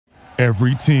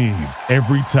Every team,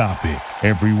 every topic,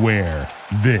 everywhere.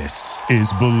 This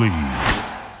is Believe.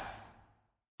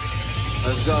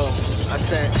 Let's go. I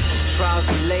said,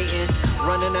 trials relating,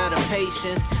 running out of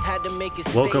patience, had to make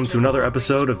it. Welcome to another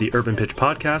episode of the Urban Pitch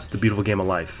Podcast, The Beautiful Game of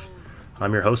Life.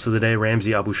 I'm your host of the day,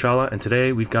 Ramzi Abushala, and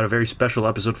today we've got a very special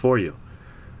episode for you.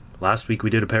 Last week we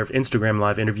did a pair of Instagram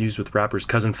live interviews with rappers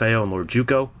Cousin Feo and Lord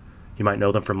Juco. You might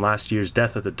know them from last year's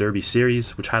Death at the Derby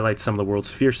series, which highlights some of the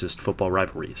world's fiercest football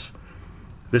rivalries.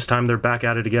 This time they're back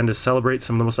at it again to celebrate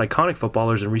some of the most iconic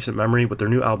footballers in recent memory with their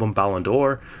new album Ballon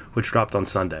d'Or, which dropped on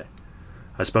Sunday.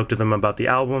 I spoke to them about the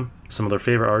album, some of their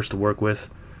favorite artists to work with,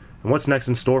 and what's next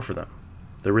in store for them.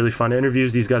 They're really fun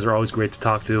interviews. These guys are always great to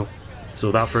talk to. So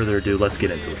without further ado, let's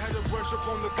get into it.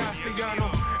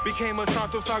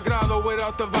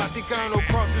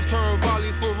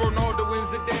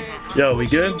 Yo, we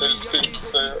good?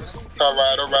 All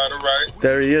right.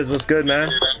 There he is. What's good, man?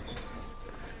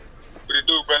 What you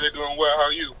do, brother? Doing well. How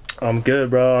are you? I'm good,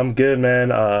 bro. I'm good,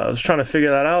 man. I was trying to figure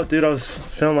that out, dude. I was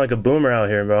feeling like a boomer out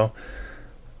here, bro.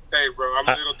 Hey, bro. I'm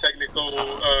a little technical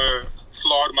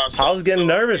flawed myself. I was getting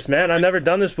nervous, man. I've never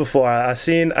done this before. I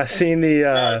seen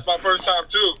the. It's my first time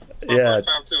too.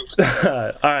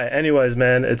 All right. Anyways,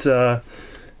 man, it's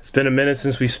been a minute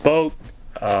since we spoke.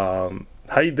 How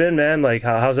you been, man? Like,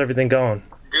 how's everything going?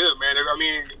 Good, man. I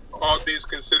mean, all things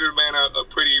considered, man, I'm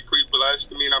pretty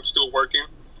blessed. I mean, I'm still working.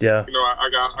 Yeah. You know, I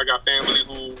got family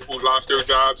who lost their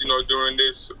jobs, you know, during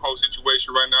this whole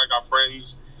situation right now. I got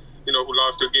friends, you know, who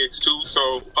lost their gigs too.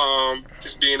 So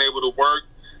just being able to work,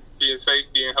 being safe,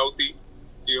 being healthy,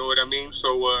 you know what I mean?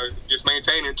 So just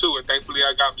maintaining too. And thankfully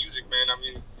I got music, man. I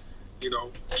mean, you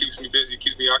know, keeps me busy,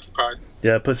 keeps me occupied.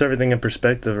 Yeah, it puts everything in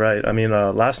perspective, right? I mean,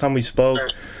 last time we spoke,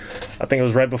 I think it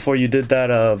was right before you did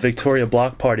that Victoria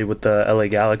block party with the LA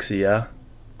Galaxy, yeah?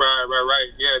 Right.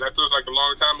 Yeah, that feels like a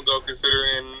long time ago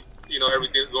considering, you know,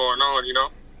 everything's going on, you know?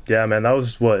 Yeah, man, that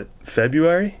was, what,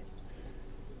 February?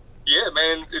 Yeah,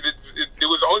 man, it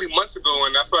was only months ago,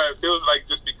 and that's why it feels like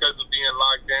just because of being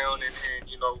locked down and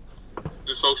you know,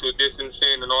 the social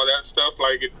distancing and all that stuff,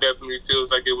 like it definitely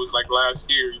feels like it was like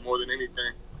last year more than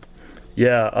anything.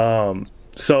 Yeah,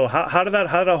 so how did that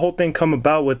whole thing come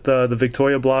about with the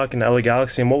Victoria block and the LA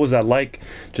Galaxy, and what was that like,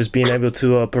 just being able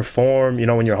to perform, you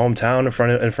know, in your hometown in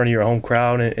front of your home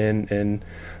crowd and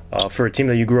for a team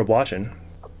that you grew up watching?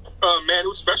 Man, it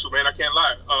was special, man. I can't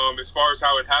lie. As far as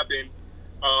how it happened,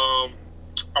 I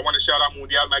want to shout out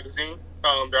Mundial Magazine.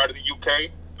 They're out of the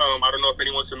UK. I don't know if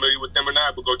anyone's familiar with them or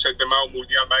not, but go check them out,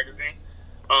 Mundial Magazine.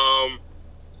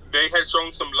 They had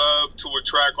shown some love to a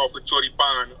track off of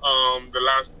Choripan, the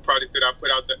last project that I put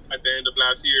out at the end of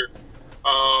last year.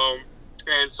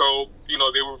 And so, you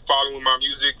know, they were following my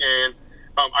music, and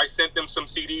I sent them some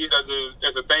CDs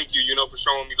as a thank you, you know, for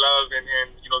showing me love.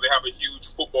 And you know, they have a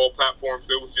huge football platform,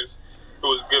 so it was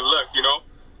good luck, you know.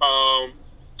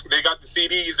 They got the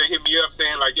CDs, they hit me up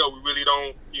saying like, yo, we really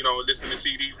don't, you know, listen to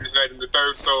CDs, this, that, and the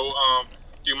third, so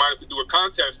do you mind if we do a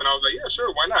contest? And I was like, yeah,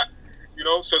 sure, why not? You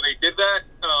know, so they did that,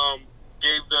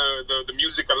 gave the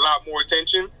music a lot more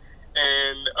attention,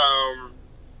 and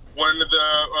one of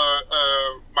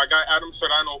my guy Adam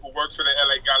Serrano, who works for the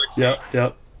LA Galaxy,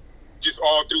 yeah, just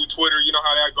all through Twitter, you know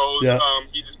how that goes. Yeah.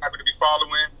 He just happened to be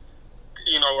following.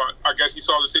 You know, I guess he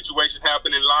saw the situation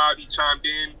happening live. He chimed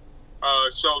in,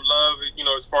 showed love, you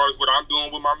know, as far as what I'm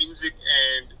doing with my music,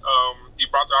 and he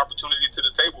brought the opportunity to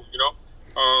the table, you know.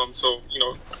 So, you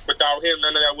know, without him,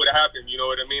 none of that would have happened, you know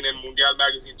what I mean? And Mundial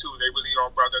Magazine, too, they really all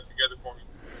brought that together for me.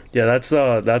 Yeah,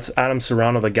 that's Adam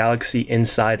Serrano, the Galaxy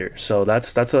Insider. So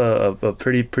that's a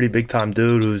pretty big time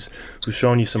dude who's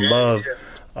showing you some love. Yeah.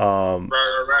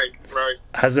 Right.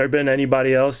 Has there been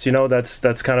anybody else, you know,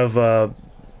 that's kind of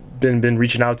been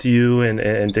reaching out to you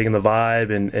and digging the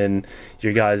vibe and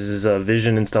your guys'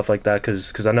 vision and stuff like that?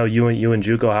 Because I know you and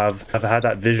Juco have had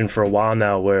that vision for a while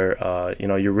now, where you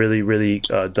know, you're really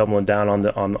doubling down on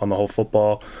the whole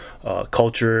football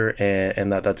culture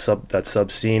and that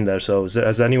sub scene there. So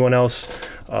has anyone else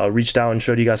reached out and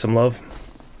showed you guys some love?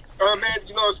 Man,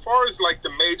 you know, as far as like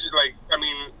the major, like, I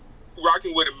mean,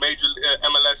 rocking with a major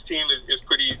MLS team is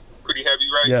pretty heavy,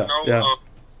 right? Yeah, you know? yeah.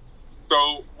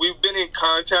 So we've been in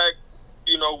contact,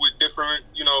 you know, with different,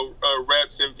 you know,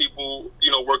 reps and people,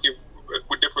 you know, working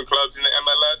with different clubs in the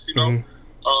MLS, you know,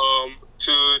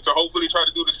 to hopefully try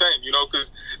to do the same, you know,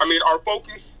 because, I mean, our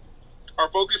focus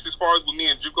as far as what me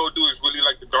and Juco do is really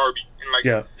like the derby and like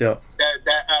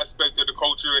that aspect of the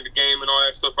culture and the game and all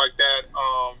that stuff like that.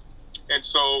 And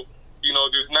so, you know,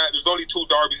 there's only two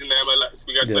derbies in the MLS.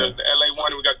 We got the LA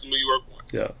one and we got the New York one.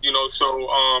 Yeah. You know, so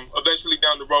eventually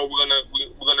down the road we're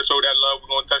gonna show that love. We're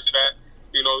gonna touch that.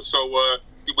 You know, so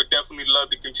with definitely love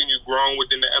to continue growing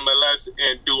within the MLS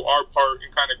and do our part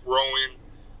in kind of growing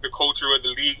the culture of the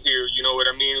league here. You know what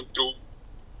I mean?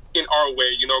 In our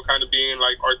way, you know, kind of being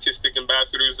like artistic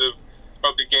ambassadors of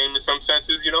the game in some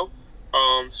senses, you know.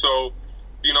 So,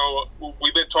 you know,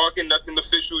 we've been talking, nothing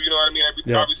official, you know what I mean?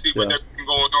 Obviously, with everything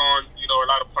going on, you know, a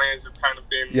lot of plans have kind of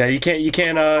been. Yeah, you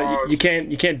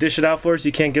can't dish it out for us.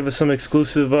 You can't give us some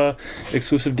exclusive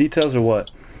details or what?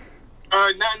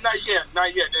 Not yet,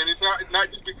 and it's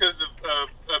not just because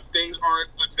of things aren't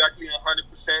exactly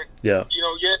 100%. Yeah. You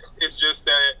know, yet it's just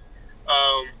that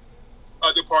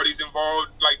other parties involved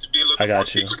like to be a little bit more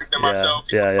secretive than myself.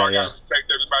 I gotta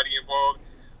respect everybody involved,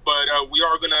 but we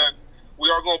are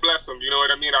gonna bless them. You know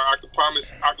what I mean? I could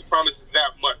promise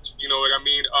that much. You know what I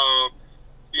mean?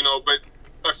 You know, but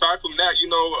aside from that, you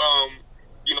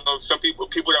know, some people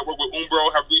that work with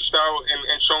Umbro have reached out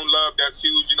and shown love. That's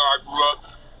huge. You know, I grew up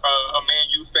a Man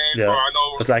U fan, so I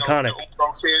know it's iconic. The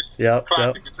Umbro kids, it's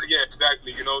classic. Yeah,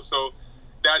 exactly. You know, so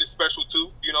that is special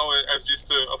too. You know, as just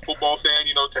a football fan,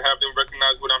 you know, to have them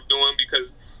recognize what I'm doing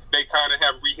because they kind of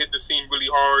have re-hit the scene really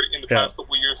hard in the past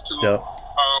couple of years too.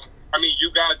 I mean,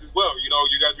 you guys as well. You know,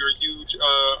 you guys are a huge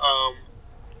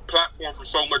platform for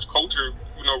so much culture,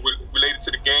 you know, related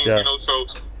to the game. You know, so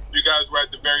you guys were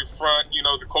at the very front. You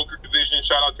know, the culture division.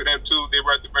 Shout out to them too. They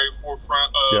were at the very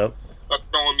forefront of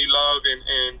showing me love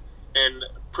and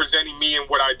presenting me and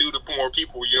what I do to more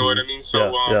people. You know what I mean?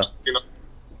 So you know,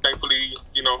 thankfully,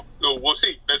 you know, we'll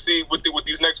see. Let's see with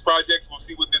these next projects. We'll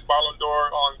see what this Ballon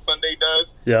d'Or on Sunday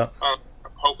does.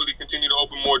 Hopefully, continue to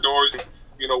open more doors and,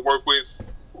 you know, work with,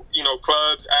 you know,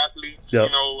 clubs, athletes. You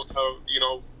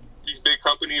know, these big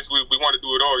companies. We want to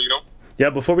do it all. You know. Yeah.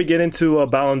 Before we get into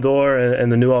Ballon d'Or and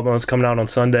the new album that's coming out on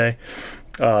Sunday,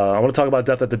 I want to talk about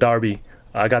Death at the Derby.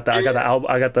 I got the album.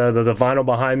 I got the vinyl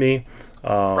behind me.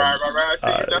 Right. I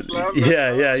see. That's love.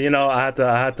 Yeah. You know, I had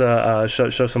to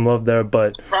show some love there,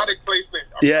 but product placement.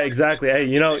 Exactly. Hey,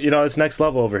 you know, it's next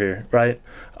level over here, right?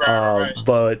 Right.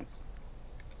 But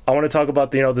I want to talk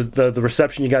about the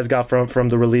reception you guys got from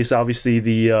the release. Obviously,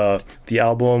 the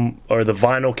album or the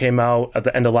vinyl came out at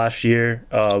the end of last year.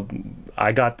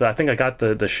 I think I got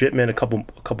the shipment a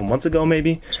couple months ago,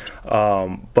 maybe.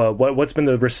 But what's been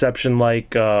the reception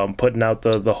like putting out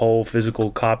the whole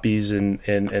physical copies and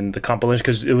the compilation?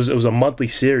 Because it was a monthly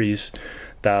series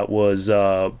that was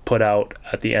put out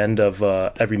at the end of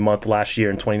every month last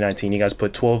year in 2019. You guys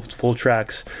put 12 full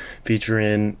tracks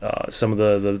featuring some of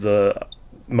the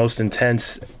most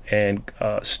intense and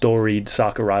storied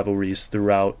soccer rivalries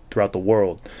throughout the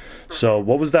world. So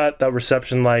what was that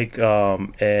reception like,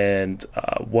 and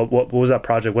what was that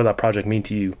project? What did that project mean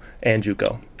to you and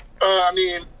JUCO? I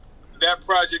mean, that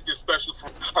project is special for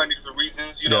hundreds of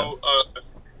reasons. You know,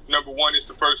 number one, it's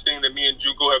the first thing that me and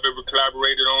JUCO have ever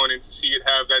collaborated on, and to see it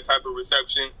have that type of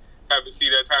reception, see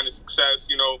that kind of success.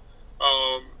 You know,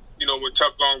 when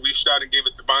Tough Gong reached out and gave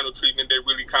it the vinyl treatment, they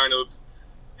really kind of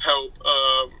help,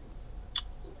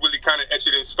 really kind of etch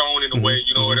it in stone in a way.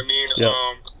 You know what I mean?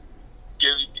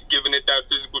 Giving it that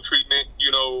physical treatment,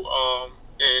 you know,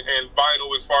 and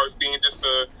vinyl as far as being just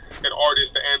an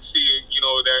artist, the MC, you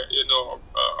know, that, you know,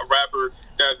 a rapper,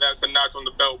 that's a notch on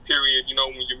the belt, period, you know,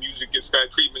 when your music gets that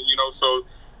treatment, you know. So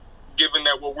given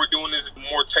that what we're doing is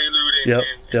more tailored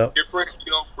and different,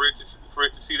 you know, for it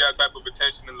to see that type of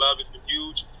attention and love has been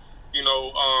huge. You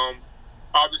know,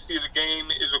 obviously the game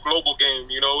is a global game,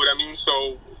 you know what I mean?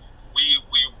 So we've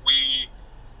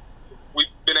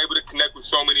been able to connect with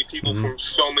so many people from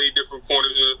so many different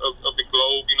corners of the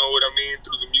globe, you know what I mean,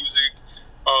 through the music.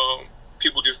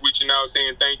 People just reaching out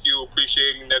saying thank you,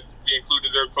 appreciating that we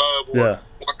included their club, or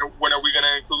when are we going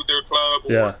to include their club,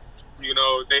 or, you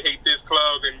know, they hate this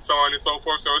club, and so on and so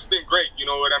forth. So it's been great, you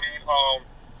know what I mean?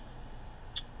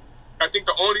 I think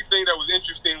the only thing that was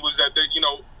interesting was that, you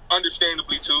know,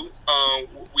 understandably too,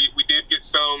 we did get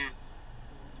some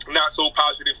not so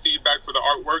positive feedback for the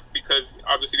artwork, because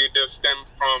obviously it does stem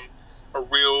from a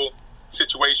real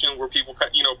situation where people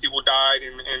died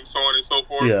and so on and so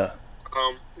forth.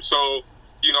 So,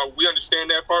 you know, we understand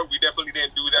that part. We definitely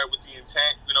didn't do that with the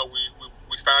intent. You know,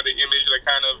 we found an image that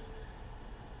kind of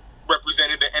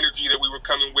represented the energy that we were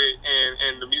coming with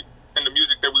and the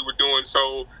music that we were doing.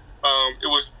 So it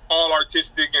was all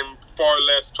artistic and far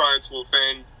less trying to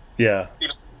offend you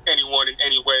know, anyone in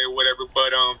any way or whatever.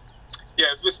 But yeah,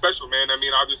 it's been special, man. I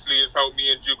mean, obviously it's helped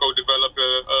me and JUCO develop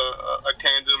a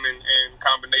tandem and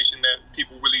combination that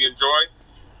people really enjoy.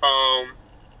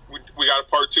 We got a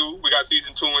part 2. We got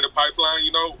season 2 in the pipeline,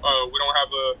 you know. We don't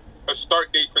have a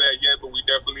start date for that yet, but we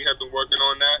definitely have been working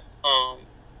on that.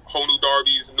 Whole new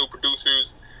derbies, new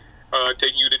producers,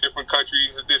 taking you to different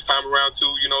countries this time around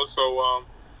too, you know. So,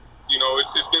 you know,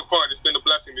 it's been fun. It's been a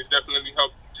blessing. It's definitely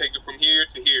helped take it from here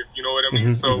to here. You know what I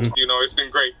mean? So, you know, it's been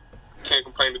great. Can't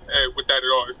complain with that at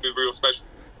all. It's been real special.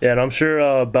 Yeah, and I'm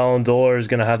sure Ballon d'Or is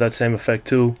going to have that same effect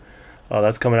too.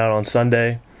 That's coming out on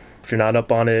Sunday. If you're not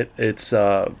up on it, it's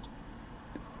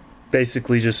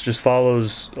basically just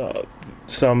follows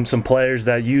some players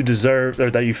that you deserve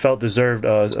or that you felt deserved.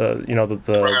 You know,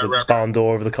 the Ballon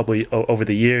d'Or over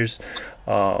the years.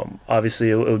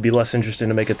 Obviously, it would be less interesting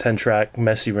to make a 10-track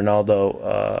Messi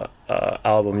Ronaldo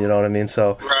album. You know what I mean?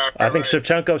 So I think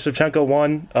Shevchenko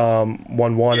won,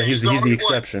 and he's the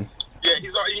exception. Yeah,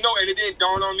 he's, you know, and it didn't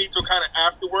dawn on me till kind of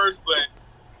afterwards, but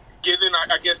given,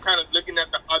 I guess, kind of looking at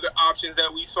the other options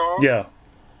that we saw, yeah,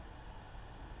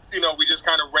 you know, we just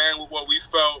kind of ran with what we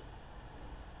felt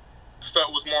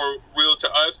was more real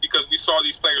to us because we saw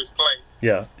these players play.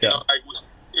 Yeah, you know, like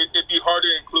it'd be hard to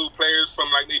include players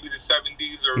from like maybe the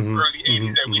 70s or early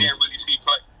 80s that we didn't really see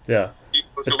play. Yeah.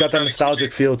 So it's got that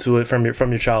nostalgic feel to it from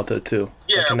your childhood too.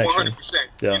 Yeah, 100%.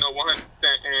 Yeah. You know, 100%.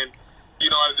 And you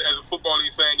know, as a Football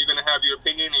League fan, you're gonna have your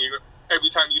opinion, and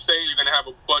every time you say it, you're gonna have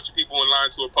a bunch of people in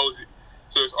line to oppose it.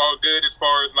 So it's all good as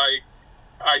far as like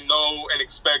I know and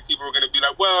expect people are gonna be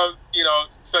like, well, you know,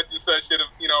 such and such should have,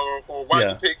 you know, or why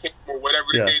you pick him or whatever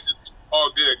the case is.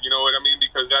 All good, you know what I mean?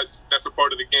 Because that's a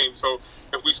part of the game. So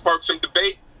if we spark some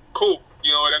debate, cool.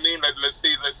 You know what I mean? Let's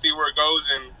see where it goes,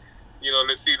 and you know,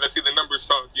 let's see the numbers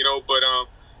talk. You know, but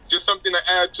just something to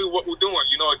add to what we're doing.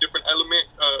 You know, a different element,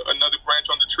 another branch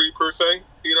on the tree per se.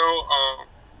 You know,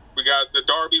 we got the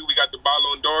Derby, we got the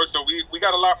Ballon d'Or, so we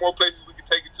got a lot more places we can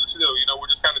take it to still. You know, we're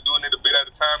just kind of doing it a bit at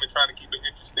a time and trying to keep it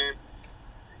interesting,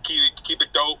 keep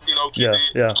it dope. You know, keep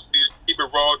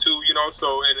it raw too. You know,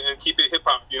 so and keep it hip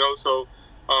hop. You know, so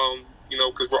you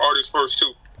know, because we're artists first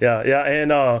too. Yeah,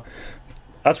 and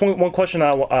that's one question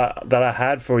that I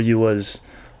had for you was.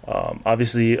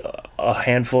 Obviously, a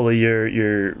handful of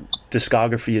your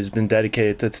discography has been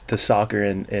dedicated to soccer,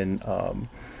 and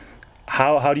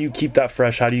how do you keep that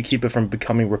fresh? How do you keep it from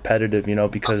becoming repetitive? You know,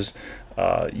 because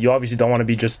you obviously don't want to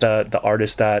be just the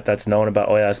artist that's known about.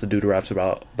 Oh yeah, that's the dude who raps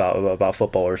about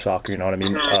football or soccer. You know what I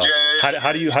mean?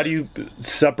 How do you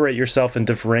separate yourself and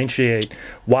differentiate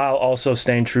while also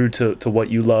staying true to what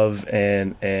you love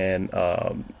and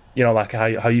you know, like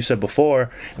how you said before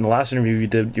in the last interview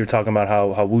you were talking about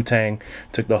how Wu-Tang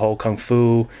took the whole kung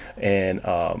fu and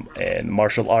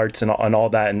martial arts and all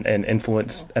that and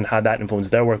influence and how that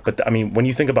influenced their work. But I mean, when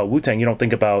you think about Wu-Tang, you don't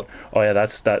think about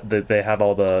that they have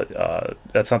all the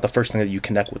that's not the first thing that you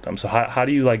connect with them. So how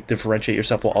do you like differentiate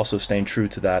yourself while also staying true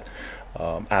to that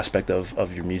aspect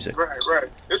of your music? Right.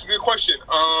 It's a good question.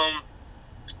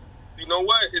 You know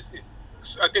what? It's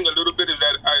I think a little bit is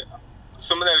that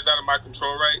some of that is out of my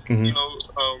control, right? You know,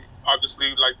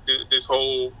 obviously, like this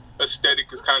whole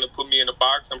aesthetic has kind of put me in a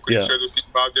box. I'm pretty sure there's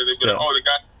people out there that be like, "Oh,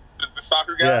 the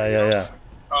soccer guy." Yeah.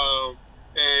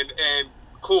 And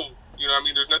cool. You know, I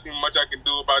mean, there's nothing much I can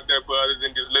do about that, but other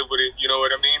than just live with it. You know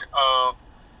what I mean?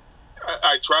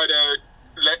 I try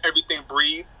to let everything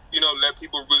breathe. You know, let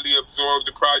people really absorb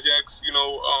the projects. You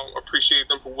know, appreciate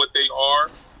them for what they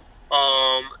are.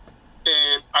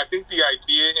 And I think the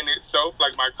idea in itself,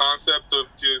 like my concept of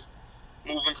just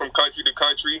moving from country to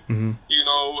country, you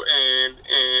know,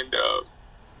 and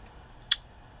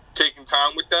taking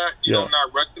time with that, you know,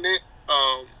 not rushing it,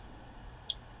 I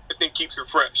think keeps it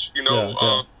fresh. You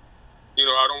know, you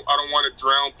know, I don't want to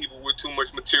drown people with too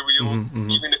much material.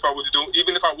 Even if I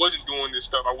wasn't doing this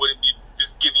stuff, I wouldn't be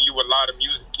just giving you a lot of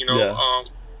music. You know,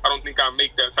 I don't think I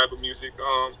make that type of music.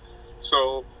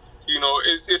 So. You know,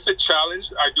 it's a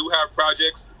challenge. I do have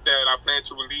projects that I plan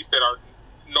to release that are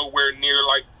nowhere near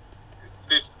like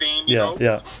this theme, you know?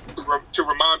 To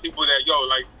remind people that,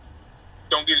 like,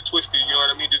 don't get it twisted, you know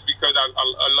what I mean? Just because I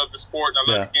love the sport and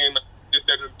I love the game, this,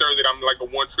 that, and the third, that I'm like a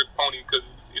one-trick pony, because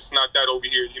it's not that over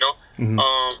here, you know?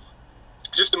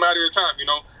 Just a matter of time, you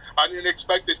know? I didn't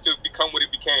expect this to become what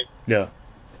it became. Yeah.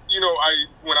 You know,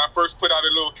 when I first put out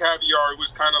a little caviar, it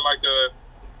was kind of like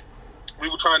we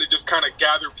were trying to just kind of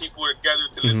gather people together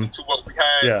to listen to what we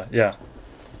had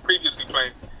previously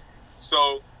playing.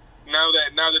 So now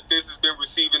that this has been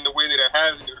received in the way that it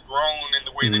has and it's grown in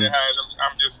the way that it has,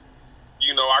 I'm just,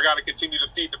 you know, I got to continue to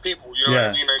feed the people. You know what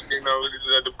I mean? Like, you know,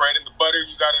 the bread and the butter,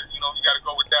 you got to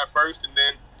go with that first, and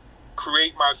then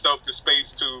create myself the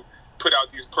space to put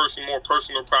out these more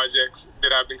personal projects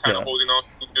that I've been kind of holding on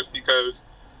to, just because,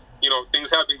 you know, things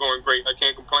have been going great. I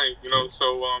can't complain, you know,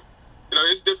 so, you know,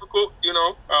 it's difficult, you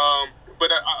know,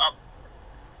 but I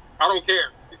don't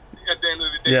care at the end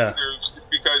of the day either,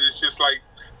 because it's just like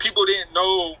people didn't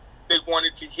know they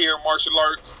wanted to hear martial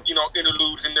arts, you know,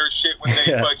 interludes in their shit when they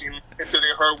fucking until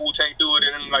they heard Wu-Tang do it,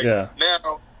 and then like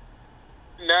now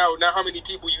now how many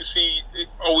people you see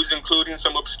always including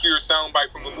some obscure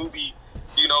soundbite from a movie,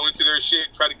 into their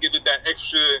shit, try to give it that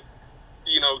extra,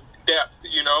 depth,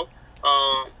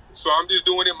 So I'm just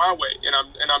doing it my way, and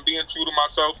I'm being true to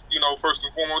myself, first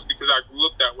and foremost, because I grew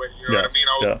up that way. You know what I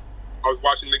mean? I was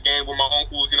watching the game with my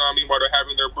uncles, while they're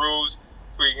having their brews.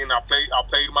 Freaking, I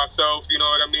played myself. You know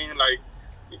what I mean? Like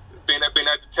been at the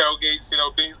tailgates.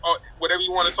 Whatever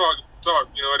you want to talk.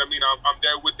 You know what I mean? I'm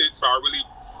there with it, so I really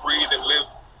breathe and live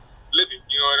it.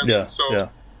 You know what I mean? So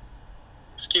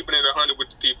just keeping it 100 with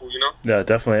the people. Yeah,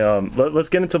 definitely. Let's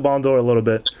get into Ballon d'Or a little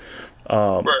bit.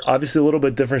 Obviously a little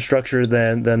bit different structure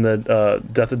than the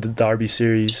Death of the Derby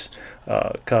series,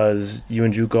 because you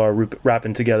and Juco are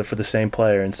rapping together for the same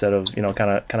player instead of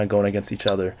kind of going against each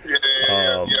other.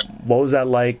 What was that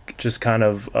like, just kind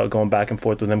of going back and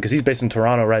forth with him, because he's based in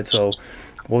Toronto, right? So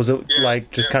what was it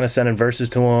like, just kind of sending verses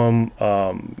to him,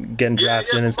 getting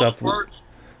drafts in and stuff?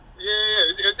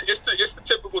 It's the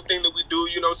typical thing that we do,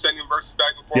 sending verses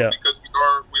back and forth, because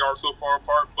we are so far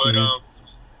apart, but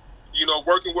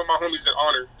working with my homie is an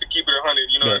honor, to keep it 100.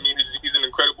 You know what I mean? He's an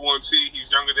incredible MC.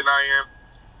 He's younger than I am,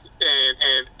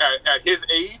 and at his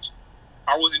age,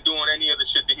 I wasn't doing any of the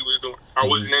shit that he was doing. I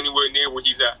wasn't anywhere near where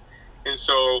he's at, and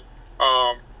so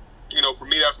for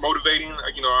me, that's motivating.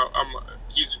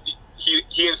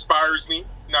 He inspires me,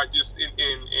 not just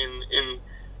in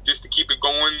just to keep it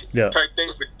going type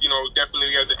thing, but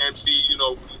definitely as an MC,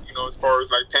 as far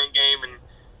as like pen game and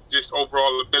just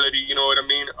overall ability. You know what I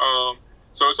mean?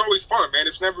 So it's always fun, man.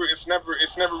 It's never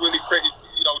really crazy.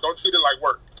 Don't treat it like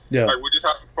work. Yeah. Like, we're just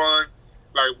having fun.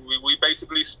 Like, we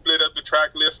basically split up the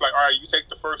track list. Like, all right, you take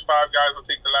the first 5 guys, I'll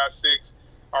take the last 6.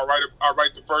 I'll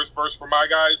write the first verse for my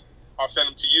guys. I'll send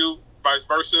them to you, vice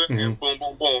versa, and boom,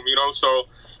 boom, boom. So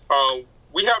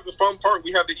we have the fun part.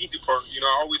 We have the easy part.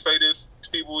 I always say this to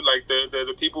people, like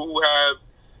the people who have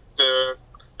the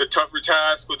tougher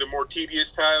task or the more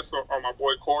tedious task are my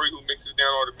boy Corey, who mixes down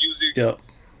all the music. Yeah.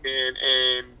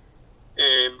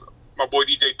 And my boy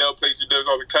DJ Dubplates, who does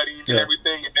all the cutting and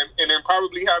everything, and then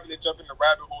probably having to jump in the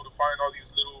rabbit hole to find all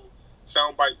these little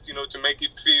sound bites, to make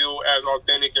it feel as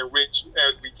authentic and rich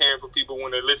as we can for people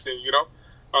when they listen,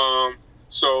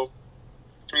 So,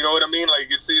 you know what I mean?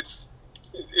 Like, it's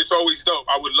always dope.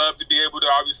 I would love to be able to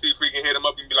obviously freaking hit him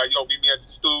up and be like, yo, meet me at the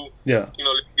stool. Yeah.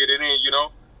 Let's get it in,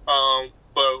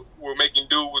 But we're making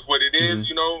do with what it is,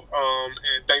 and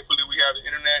thankfully we have the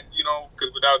internet, because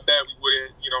without that we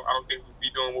wouldn't, I don't think we'd be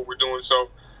doing what we're doing. So,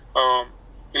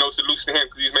 salutes to him,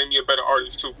 because he's made me a better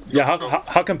artist too. Yeah,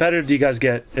 how competitive do you guys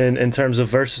get in terms of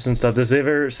verses and stuff? Does they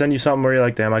ever send you something where you're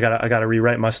like, damn, I gotta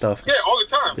rewrite my stuff? Yeah, all the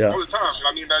time. Yeah. All the time.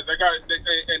 I mean,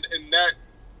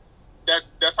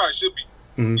 that's how it should be.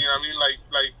 Mm-hmm. You know what I mean?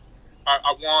 Like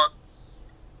I want,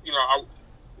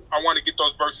 I want to get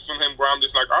those verses from him where I'm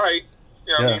just like, all right.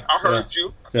 You know what I mean? I heard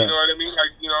you. You know what I mean? Like,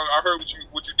 I heard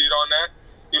what you did on that.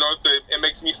 It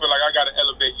makes me feel like I gotta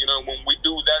elevate. When we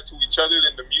do that to each other,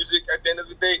 then the music at the end of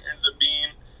the day ends up being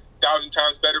 1,000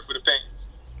 times better for the fans.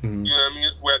 Mm-hmm. You know what I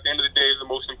mean? Where at the end of the day is the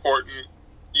most important,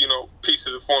 piece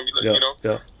of the formula.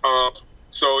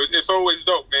 So it's always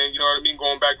dope, man. You know what I mean?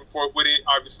 Going back and forth with it.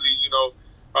 Obviously,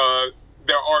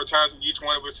 there are times when each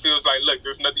one of us feels like, look,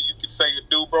 there's nothing you can say or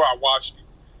do, bro. I watched you.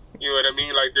 You know what I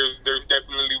mean? Like, there's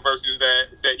definitely verses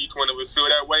that each one of us feel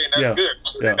that way, and that's good.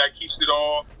 Yeah. That keeps it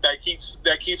all. That keeps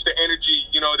the energy,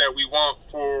 that we want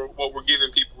for what we're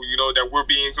giving people. That we're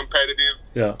being competitive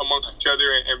amongst each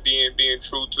other and being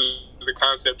true to the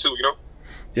concept too.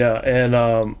 Yeah,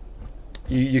 and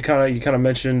you kind of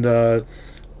mentioned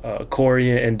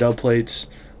Corey and Dubplates,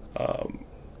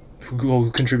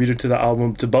 who contributed to the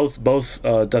album, to both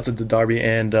Death of the Derby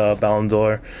and Ballon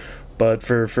d'Or. But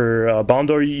for Ballon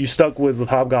d'Or, you stuck with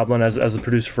Hobgoblin as the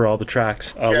producer for all the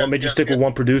tracks. What made you stick with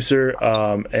one producer?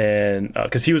 And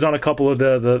because he was on a couple of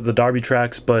the Derby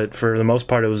tracks, but for the most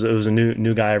part, it was a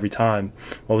new guy every time.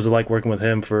 What was it like working with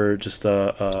him for just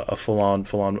a full on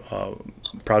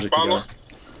project together?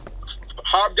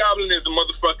 Hobgoblin is the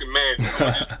motherfucking man.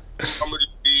 I'm gonna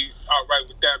just be outright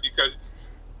with that, because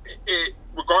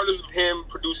regardless of him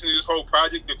producing this whole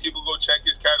project, if people go check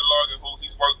his catalog and who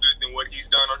he's worked with and what he's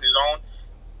done on his own,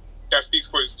 that speaks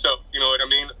for itself. You know what I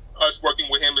mean? Us working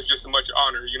with him is just as much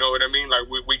honor. You know what I mean? Like,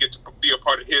 we get to be a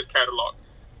part of his catalog.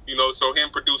 So him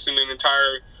producing an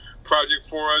entire project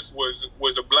for us was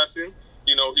a blessing.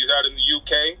 He's out in the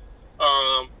UK.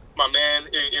 My man,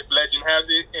 if legend has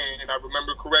it, and I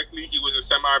remember correctly, he was a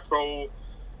semi-pro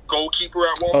goalkeeper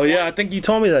at one point. Oh yeah, I think you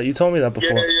told me that.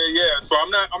 Before. Yeah. So I'm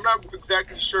not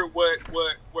exactly sure what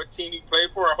team you play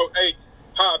for. I hope. Hey,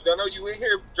 Hobbs, I know you in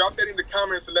here. Drop that in the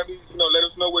comments and let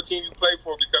us know what team you play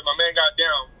for, because my man got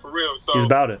down for real. So he's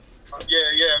about it.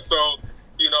 Yeah. So,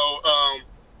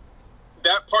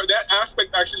 that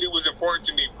aspect actually was important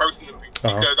to me personally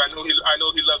because I know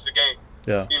he loves the game.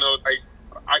 Yeah. Like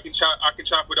I can chop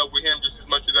it up with him just as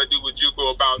much as I do with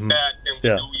Juco about that, and we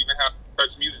do even have to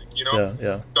touch music.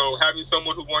 Yeah. So having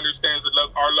someone who understands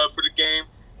our love for the game,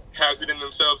 has it in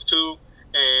themselves too,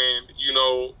 and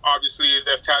obviously is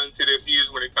as talented as he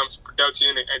is when it comes to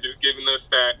production and just giving us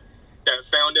that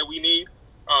sound that we need.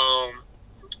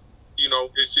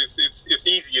 It's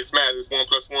easy. It's math. It's 1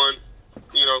 + 1.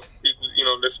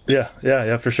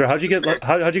 Yeah, for sure. How'd you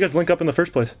guys link up in the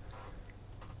first place?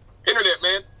 Internet,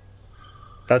 man.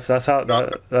 That's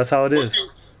how it is.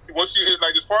 Once you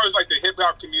like, as far as like the hip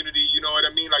hop community, you know what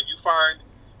I mean. Like you find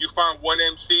one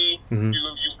MC,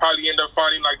 you probably end up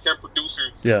finding like 10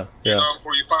 producers. Yeah.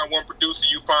 Or you find one producer,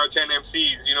 you find 10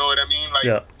 MCs. You know what I mean?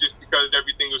 Like just because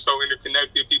everything is so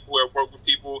interconnected, people have worked with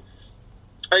people.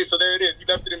 Hey, so there it is. He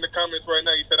left it in the comments right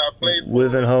now. He said, "I played for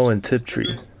Wivenhoe and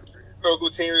Tiptree." Local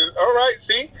team. All right,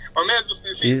 see, my man's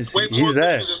he's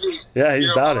there. Yeah, he's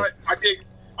about it.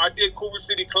 I did Culver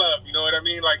City Club. You know what I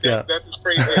mean? Like that's his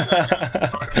crazy. You know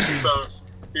what I mean? So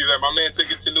he's like, my man took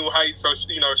it to new heights. So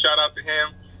shout out to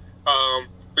him.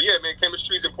 But yeah, man,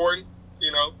 chemistry is important.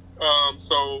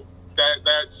 So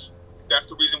that's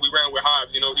the reason we ran with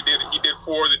Hobbs. He did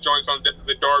 4 of the joints on Death of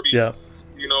the Derby. Yeah.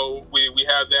 We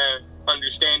have that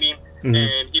understanding,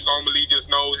 and he normally just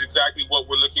knows exactly what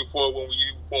we're looking for when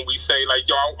we say like,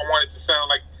 yo, I want it to sound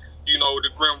like the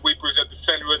Grim Reapers at the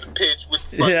center of the pitch with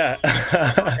the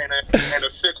and a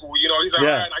sickle. He's like, all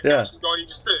right, I got you, don't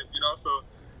even trip. So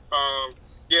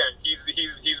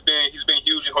he's been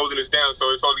huge in holding us down.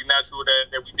 So it's only natural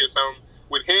that we did something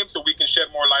with him, so we can shed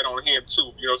more light on him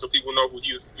too. So people know who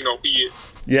he is.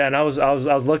 Yeah, and I was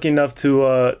lucky enough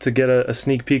to get a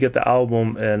sneak peek at the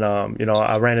album, and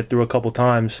I ran it through a couple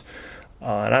times,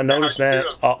 and I noticed, man,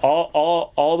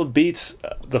 all the beats.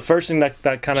 The first thing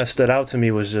that kind of stood out to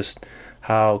me was just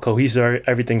how cohesive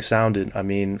everything sounded. I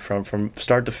mean, from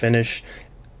start to finish,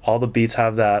 all the beats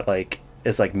have that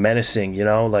it's like menacing,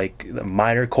 like the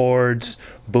minor chords,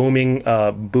 booming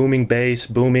bass,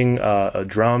 booming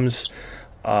drums.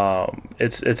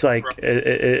 It's like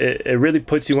it really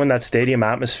puts you in that stadium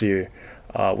atmosphere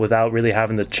without really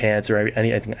having the chance or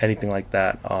anything like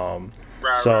that.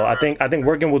 I think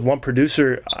working with one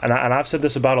producer, and I've said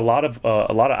this about a lot of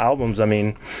albums. I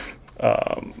mean,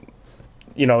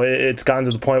 it's gotten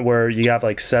to the point where you have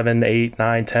like 7, 8,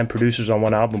 9, 10 producers on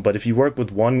one album. But if you work with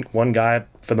one guy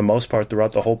for the most part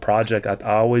throughout the whole project,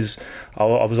 I was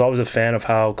always a fan of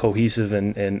how cohesive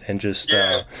and just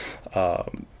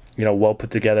well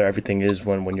put together everything is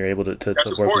when you're able to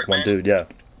work with one dude. Yeah,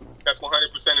 that's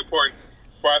 100% important.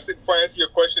 Before I answer your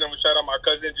question, I'm gonna shout out my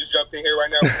cousin just jumped in here right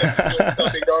now.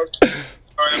 Something, dog. You know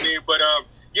what I mean? But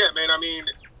yeah, man. I mean,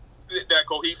 that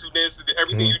cohesiveness,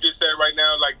 everything you just said right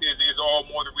now, like is all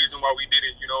more the reason why we did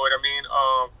it. You know what I mean?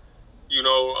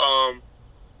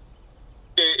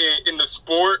 In the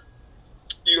sport,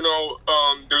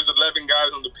 there's 11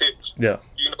 guys on the pitch. Yeah.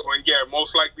 And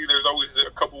most likely there's always a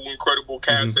couple incredible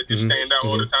cats that just stand out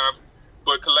all the time.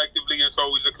 But collectively, it's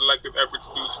always a collective effort to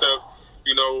do stuff.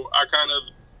 I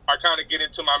kind of get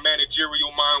into my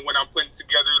managerial mind when I'm putting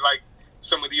together like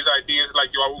some of these ideas.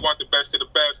 Like, yo, we want the best of the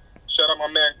best. Shout out my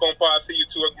man Compa. I see you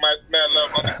too. Mad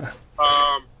love, homie.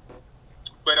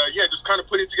 But just kind of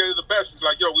putting together the best. It's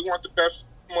like, yo, we want the best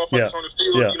motherfuckers on the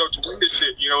field, to win this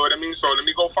shit. You know what I mean? So let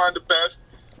me go find the best.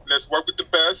 Let's work with the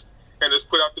best, and let's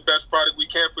put out the best product we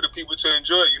can for the people to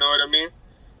enjoy. You know what I mean?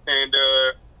 And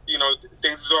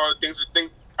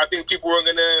I think people are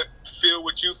gonna feel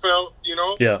what you felt, and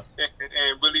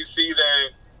really see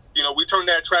that, we turned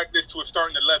that track list to a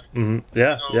starting 11. And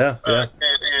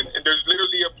there's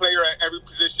literally a player at every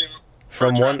position. We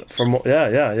got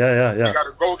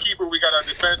a goalkeeper, we got our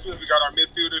defensemen, we got our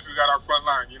midfielders, we got our front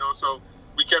line. So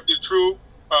we kept it true.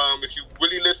 If you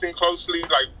really listen closely,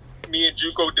 like me and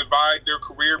Juco divide their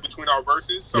career between our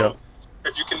verses. So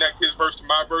if you connect his verse to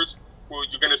my verse, well,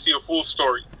 you're gonna see a full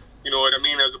story. You know what I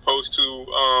mean? As opposed to,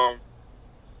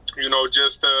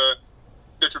 just the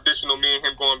traditional me and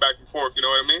him going back and forth. You know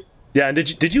what I mean? Yeah. And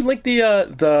did you link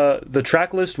the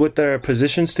track list with their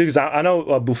positions too? Because I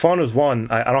know Buffon was one.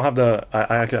 I don't have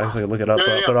I can actually look it up.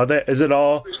 But is it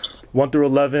all 1 through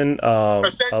 11?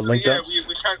 Essentially, linked up?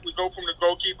 We go from the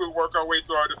goalkeeper, work our way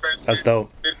through our defense. That's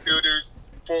dope. Midfielders,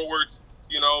 forwards,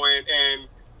 and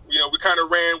we kind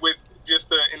of ran with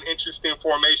just an interesting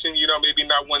formation, maybe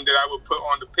not one that I would put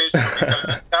on the pitch because of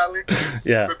the talent.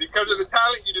 But because of the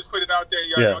talent, you just put it out there.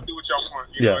 Y'all do what y'all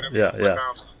want. You know what I mean?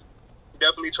 But,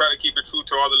 definitely try to keep it true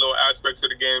to all the little aspects of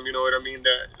the game. You know what I mean?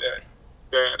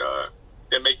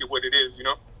 That make it what it is.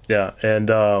 Yeah, and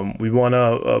we want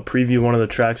to preview one of the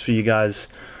tracks for you guys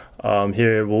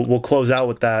here. We'll close out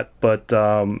with that, but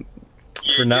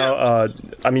for now,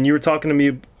 I mean, you were talking to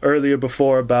me earlier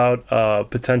before about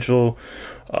potential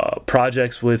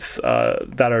projects with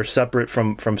that are separate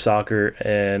from soccer,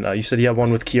 and you said you have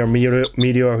one with Kier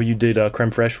Meteor, who you did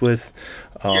Creme Fraiche with.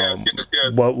 Yes.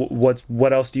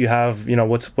 What else do you have? You know,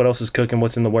 what else is cooking?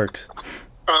 What's in the works?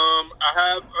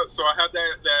 I have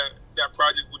that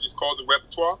project which is called the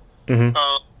Repertoire. Mm-hmm.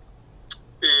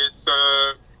 It's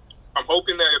I'm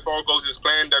hoping that if all goes as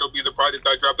planned, that'll be the project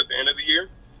I drop at the end of the year.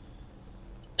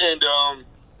 And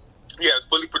it's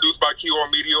fully produced by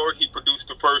Kier Meteor. He produced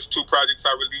the first two projects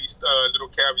I released, Little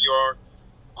Caviar,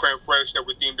 Creme Fraiche, that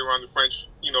were themed around the French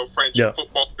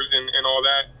footballers and all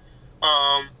that.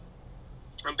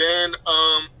 And then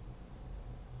I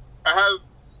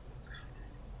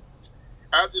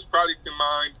have this project in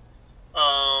mind.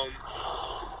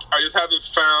 I just haven't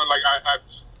found, like, I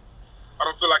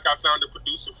don't feel like I found a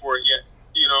producer for it yet,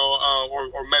 you know,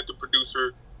 or met the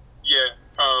producer yet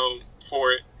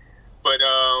for it. But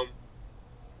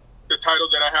the title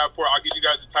that I have for it, I'll give you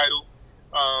guys the title.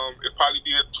 It'll probably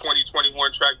be a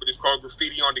 2021 track, but it's called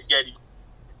Graffiti on the Getty.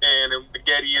 And the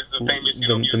Getty is the famous,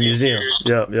 museum.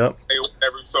 Yeah.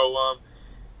 Whatever. So,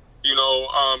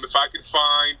 if I could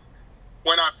find,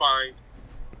 when I find,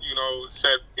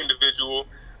 said individual,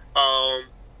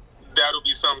 that'll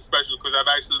be something special, because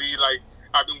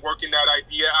I've been working that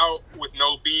idea out with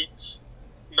no beats,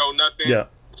 no nothing,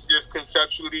 just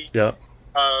conceptually,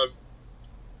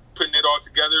 putting it all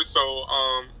together. So,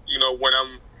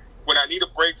 when I need a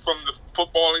break from the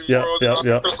footballing world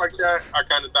and stuff like that, I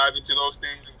kind of dive into those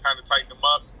things and kind of tighten them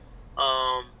up.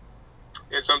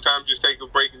 And sometimes just take a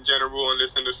break in general and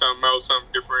listen to something else,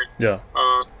 something different.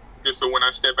 Just so when I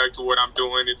step back to what I'm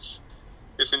doing, it's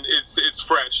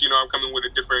fresh. I'm coming with a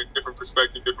different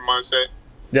perspective, different mindset.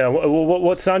 Yeah,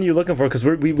 what sound are you looking for? Because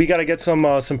we got to get some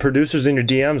producers in your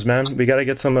DMs, man. We got to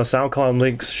get some SoundCloud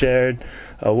links shared.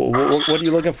 What are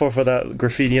you looking for that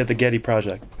Graffiti at the Getty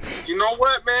project? You know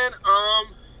what, man?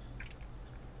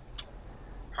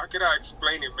 How could I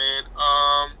explain it, man?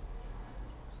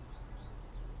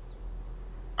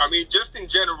 I mean, just in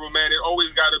general, man, it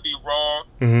always got to be raw.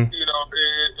 Mm-hmm.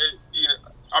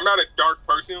 I'm not a dark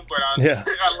person, but I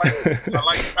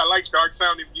like dark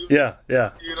sounding music. Yeah.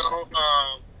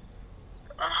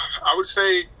 I would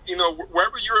say,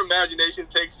 wherever your imagination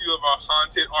takes you of a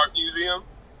haunted art museum,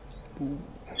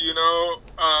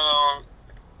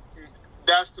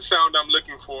 that's the sound I'm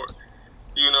looking for.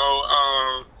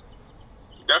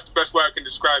 That's the best way I can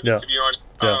describe it, to be honest.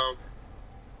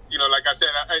 Like I said,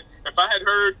 if I had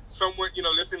heard someone,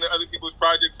 listening to other people's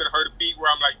projects and heard a beat where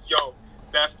I'm like, yo,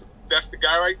 that's the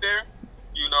guy right there,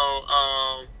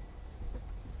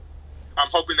 I'm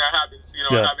hoping that happens.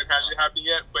 I haven't had it happen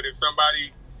yet, but if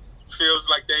somebody feels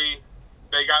like they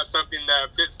got something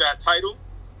that fits that title,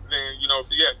 then,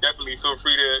 definitely feel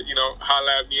free to,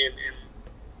 holla at me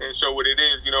and show what it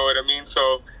is, you know what I mean?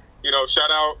 So,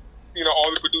 shout out,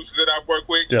 all the producers that I've worked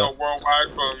with,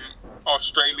 worldwide, from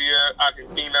Australia,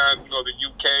 Argentina, the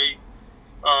UK,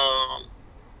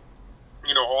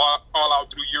 all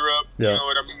out through Europe, you know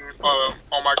what I mean?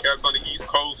 All my cats on the East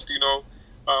Coast,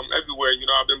 everywhere.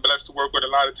 I've been blessed to work with a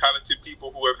lot of talented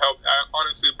people who have helped,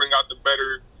 honestly, bring out the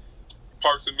better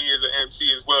parts of me as an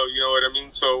MC as well. You know what I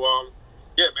mean? So,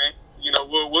 man.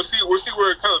 We'll see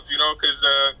where it comes. Because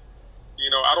I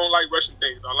don't like rushing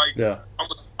things.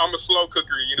 I'm a slow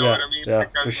cooker. You know what I mean? Yeah,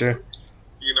 for sure.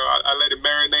 I let it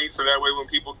marinate, so that way when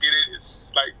people get it, it's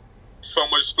like so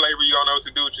much flavor, you don't know what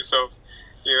to do with yourself.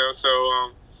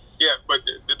 But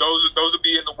those will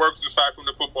be in the works aside from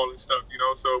the football and stuff,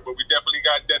 So, but we definitely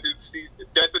got Death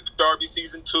at the Derby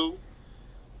season 2.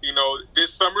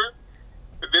 This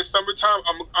summertime,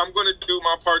 I'm gonna do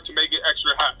my part to make it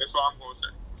extra hot. That's all I'm gonna say.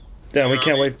 Yeah, we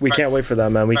can't wait. We can't wait for that,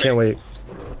 man. We can't wait.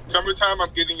 Summertime,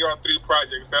 I'm giving y'all 3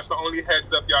 projects. That's the only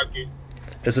heads up y'all get.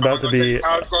 It's about to be.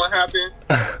 How it's gonna happen?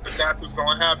 That's what's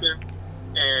gonna happen,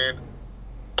 and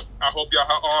I hope y'all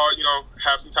all,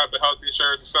 have some type of health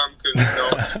insurance or something,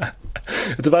 because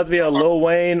it's about to be a Lil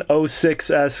Wayne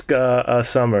 06-esque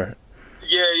summer.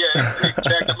 Yeah,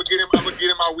 exactly. I'm gonna get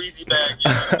in my Weezy bag.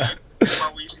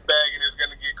 My Weezy bag, and it's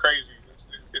gonna get crazy.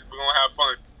 We're gonna have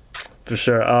fun. For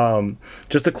sure.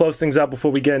 Just to close things out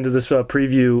before we get into this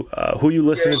preview, who are you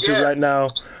listening to right now?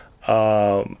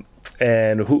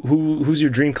 And who's your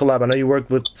dream collab? I know you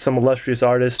worked with some illustrious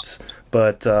artists,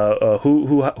 but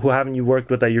who haven't you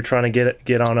worked with that you're trying to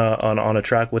get on a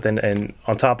track with? And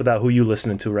on top of that, who you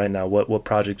listening to right now? What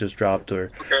project just dropped or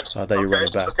that you're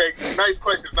running back? Okay, nice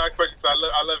questions. I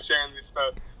love sharing this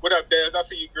stuff. What up, Dez? I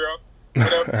see you, girl.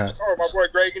 What up? Oh, my boy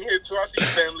Greg in here too. I see you,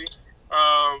 family.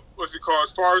 What's it called?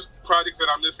 As far as projects that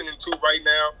I'm listening to right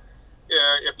now,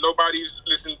 if nobody's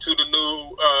listened to the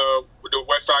new the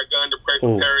West Side Gun, The Pray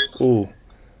for Paris,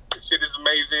 shit is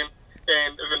amazing.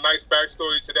 And there's a nice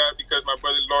backstory to that because my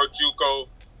brother Lord Juco,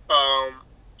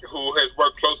 who has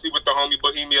worked closely with the homie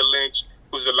Bohemia Lynch,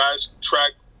 who's the last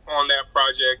track on that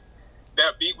project.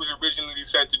 That beat was originally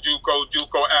sent to Juco.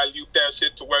 Juco alley-ooped that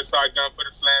shit to West Side Gun for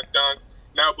the slam dunk.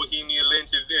 Now Bohemia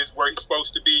Lynch is where he's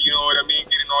supposed to be, you know what I mean?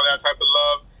 Getting all that type of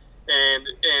love.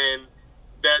 And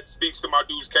that speaks to my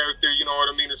dude's character, you know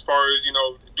what I mean, as far as, you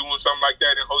know, doing something like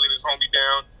that and holding his homie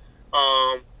down.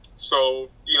 So,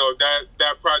 you know,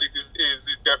 that project is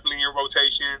definitely in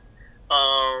rotation.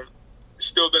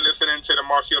 Still been listening to the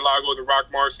Marcialago, the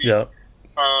Rock Marcy. Yeah.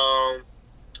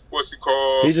 What's it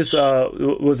called? He just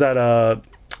was that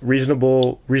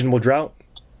reasonable drought?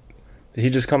 Did he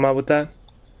just come out with that?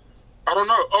 I don't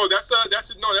know. Oh, that's the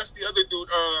other dude.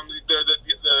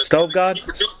 The Stove God.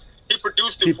 He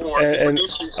produced it for.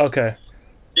 Okay.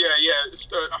 Yeah.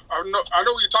 I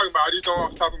know what you're talking about. I just don't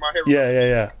off the top of my head.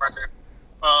 Yeah.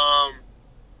 Right.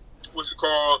 What's it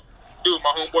called? Dude,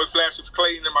 my homeboy Flashes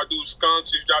Clayton and my dude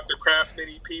Skunks just dropped the Craftsman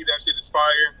EP. That shit is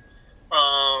fire.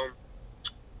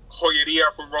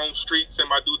 Joyeria from Rome Streets and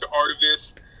my dude the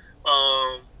Artivist.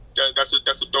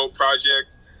 That's a dope project.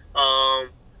 A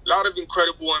lot of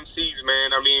incredible MCs,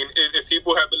 man. I mean, if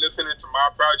people have been listening to my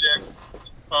projects,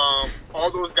 all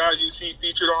those guys you see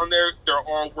featured on there, they're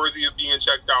all worthy of being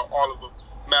checked out. All of them.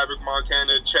 Maverick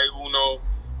Montana, Che Uno,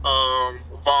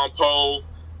 Von Poe,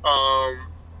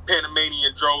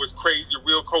 Panamanian Dro is crazy.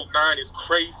 Real Coke 9 is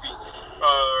crazy.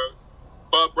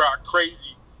 Bub Rock,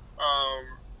 crazy.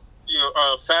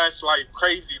 Fast Life,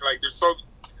 crazy. Like, there's so...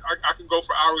 I can go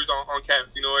for hours on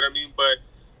cats, you know what I mean? But,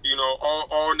 you know,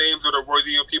 all names that are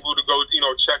worthy of people to go, you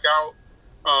know, check out.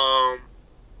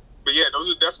 But yeah,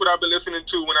 that's what I've been listening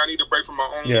to when I need a break from my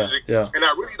own music. Yeah. And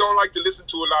I really don't like to listen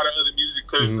to a lot of other music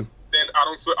because then I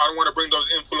don't want to bring those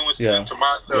influences into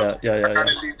my stuff. I kind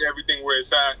of leave everything where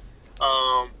it's at.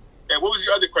 And what was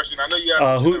your other question? I know you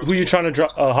asked. Who you trying to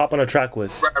hop on a track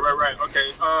with? Right.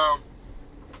 Okay. I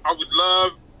would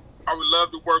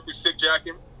love to work with Sick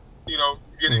Jackin. You know,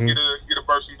 get a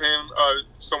verse from him.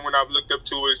 Someone I've looked up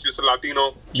to is just a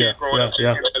Latino kid growing up in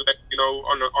LA, you know,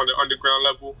 on the underground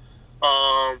level.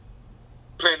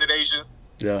 Planet Asia.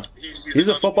 Yeah, he's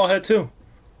a football head too.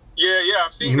 Yeah,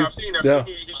 I've seen. Yeah.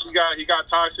 He got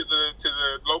ties to the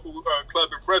local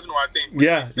club in Fresno, I think.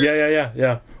 Yeah.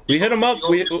 We hit him up.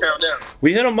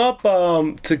 We hit him up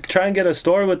to try and get a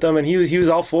story with them, and he was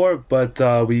all for it. But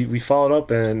we followed up,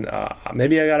 and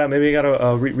maybe I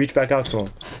gotta reach back out to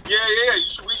him. Yeah. You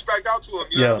should reach back out to him.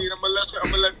 You know what I mean? I'm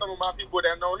gonna let some of my people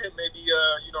that know him maybe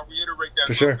reiterate that.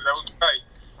 For sure. That was tight.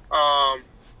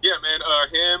 Yeah, man.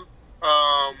 Him.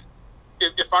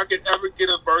 If I could ever get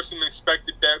a verse from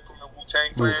Inspector Deck from the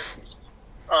Wu-Tang Clan,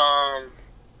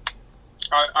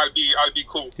 I'd be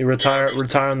cool. You retire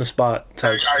on the spot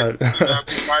type.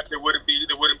 There wouldn't be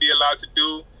a lot to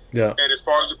do. Yeah. And as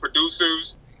far as the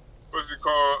producers, what's it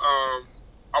called?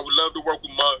 I would love to work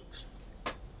with Muggs.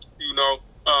 You know,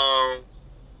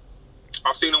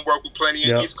 I've seen him work with plenty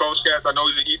of East Coast cats. I know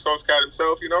he's an East Coast cat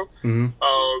himself. You know,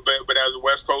 but as a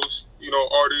West Coast, you know,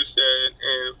 artist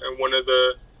and one of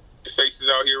the faces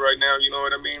out here right now. You know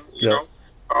what I mean? You know,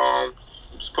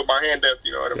 just put my hand up.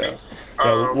 You know what I mean?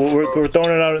 We're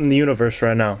throwing it out in the universe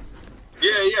right now.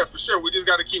 Yeah, for sure. We just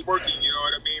got to keep working. You know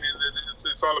what I mean?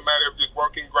 It's all a matter of just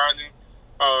working, grinding,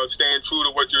 staying true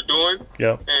to what you're doing.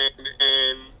 Yeah.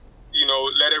 And you know,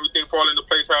 let everything fall into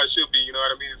place how it should be. You know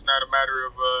what I mean? It's not a matter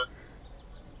of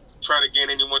trying to gain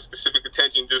anyone's specific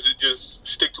attention. Just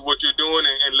stick to what you're doing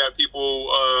and let people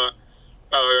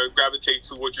gravitate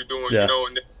to what you're doing. You know,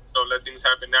 and let things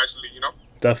happen naturally. You know.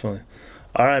 Definitely.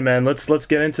 All right, man. Let's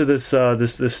get into this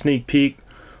sneak peek.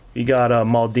 We got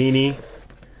Maldini.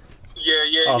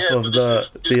 Off of the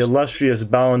illustrious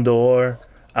Ballon d'Or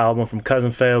album from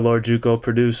Cousin Feo, Lord Juco,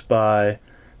 produced by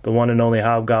the one and only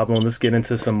Hobgoblin. Let's get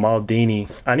into some Maldini.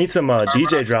 I need some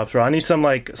DJ drops, bro. I need some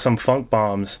funk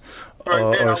bombs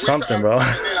or something, bro.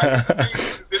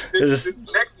 Next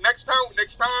time,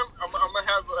 I'm gonna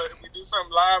have if we do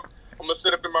something live, I'm gonna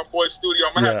set up in my boy's studio.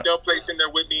 I'm gonna have Del plates in there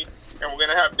with me, and we're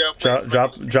gonna have Del plates.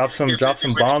 Drop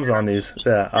some bombs on these.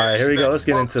 Yeah. All right, here we go. Let's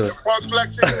get into it.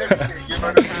 Flexing and everything. You know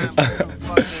what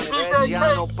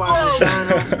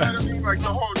I mean? Like the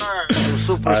whole nine.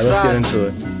 All right, let's get into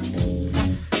it.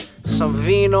 Some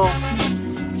vino,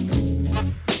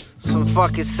 some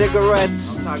fucking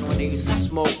cigarettes. I'm talking when they used to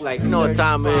smoke like, you know what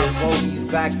time it is.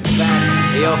 Bogies back to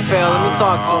back. Hey, yo, Phil, let me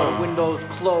talk to him. The windows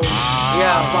closed.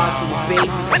 Yeah, boxing with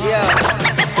babies. Yeah.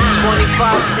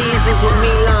 25 seasons with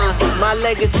Milan. My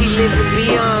legacy living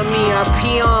beyond me. I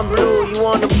pee on blue. You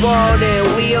on the ball,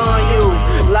 then we on you.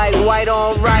 Like white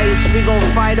on rice. We gon'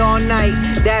 fight all night.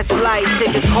 That's light.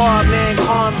 Take a car, man.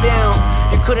 Calm down.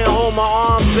 You couldn't hold my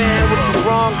armband with the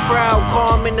wrong crowd.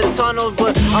 Calm in the tunnels,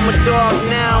 but I'm a dog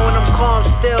now and I'm calm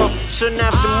still. Shouldn't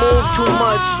have to move too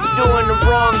much. You doing the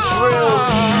wrong drills.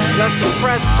 Less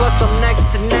impressed, plus I'm next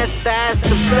to Nesta. Ask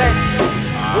the vets.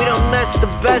 We done messed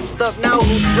the best up, now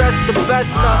who dressed the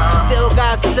best up? Still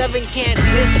got 7, can't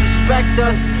disrespect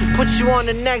us. Put you on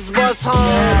the next bus home.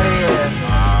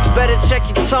 Better check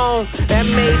your tone, that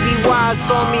may be why I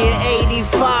saw me in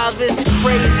 85. It's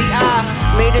crazy, I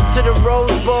made it to the Rose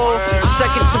Bowl,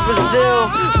 second to Brazil,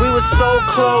 we were so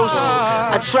close.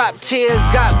 I dropped tears,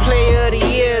 got player of the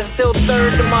year, still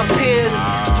third to my peers.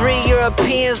 3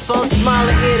 Europeans, so I'm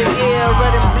smiling ear to ear.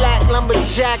 Red and black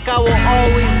lumberjack, I will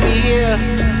always be here.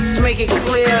 Let's make it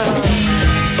clear,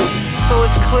 so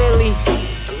it's clearly.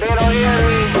 They don't hear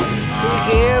me, so you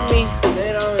can hear me.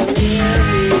 They don't really hear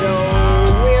me though.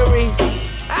 Weary.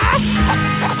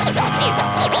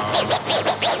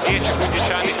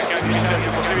 10-15 anni cerchiamo di iniziare il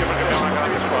più possibile perché abbiamo una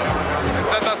grande squadra.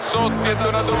 Senza Tassotti e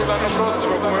Donadoni l'anno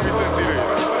prossimo come vi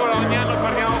sentirete? Ora ogni anno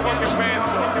parliamo qualche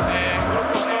pezzo,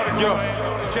 gruppo storico.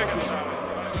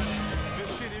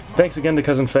 Thanks again to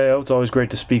Cousin Feo. It's always great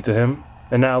to speak to him.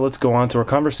 And now let's go on to our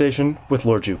conversation with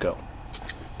Lord Juco.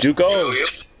 Juco,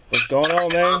 what's going on,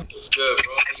 man? What's good,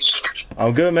 bro?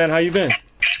 I'm good, man. How you been? Good.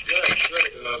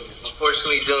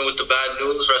 Unfortunately, dealing with the bad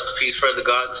news. Rest in peace, Fred the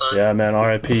Godson. Yeah, man.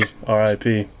 R.I.P.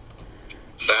 R.I.p.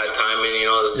 Bad timing, you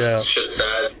know. This shit's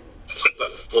sad.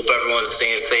 Hope everyone's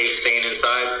staying safe, staying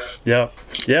inside.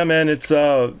 Yeah, man. It's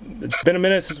been a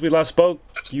minute since we last spoke.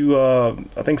 You,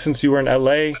 I think, since you were in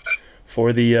L.A.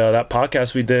 for the that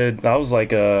podcast we did. That was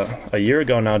like a year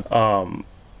ago now.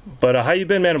 But how you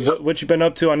been, man? What you been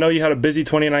up to? I know you had a busy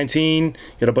 2019. You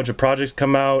had a bunch of projects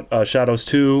come out. Shadows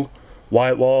 2,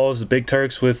 White Walls, The Big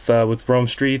Turks with Rome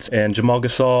Streets, and Jamal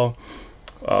Gasol.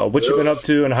 What you been up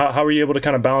to, and how were you able to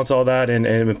kind of balance all that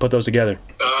and put those together?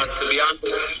 To be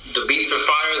honest, the beats are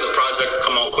fire. The projects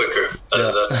come out quicker.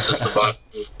 That's just the bottom.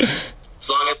 As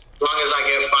long as I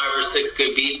get 5 or 6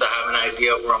 good beats, I have an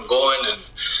idea of where I'm going, and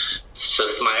it's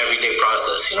just my everyday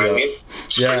process. You know what I mean?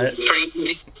 It's pretty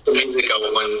easy for music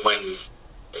when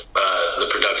the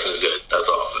production is good. That's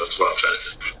all. That's what I'm trying to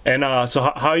say. And so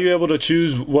how are you able to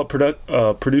choose what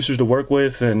producers to work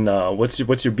with, and what's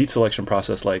your beat selection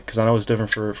process like? Because I know it's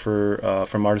different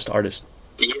from artist to artist.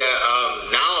 Yeah,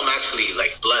 now I'm actually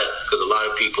like blessed because a lot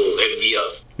of people hit me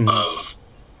up. Mm-hmm.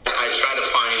 I try to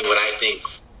find what I think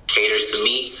caters to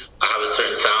me. I have a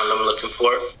certain sound I'm looking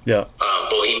for. Yeah.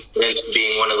 Bohemian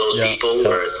being one of those people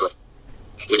where it's like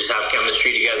we just have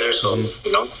chemistry together. So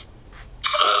you know,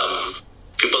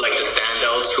 people like the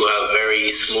standouts who have very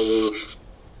smooth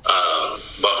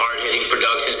but hard-hitting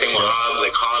production. Same with Hobbs.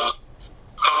 Like Hobbs,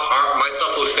 my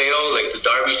stuff with Feo, like the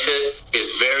Darby shit,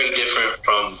 is very different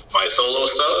from my solo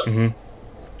stuff.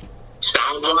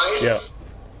 Sound-wise,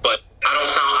 but I don't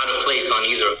sound out of place on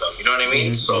either of them. You know what I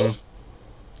mean? So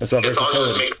that's not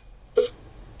versatility.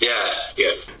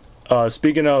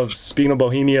 Speaking of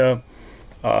Bohemia,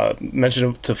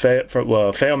 mentioned to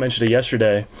Feo mentioned it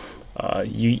yesterday.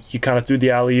 You kind of threw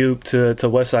the alley-oop to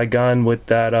Westside Gunn with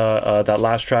that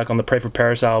last track on the Pray for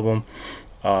Paris album.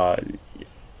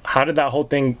 How did that whole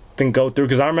thing go through?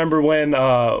 Because I remember when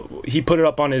he put it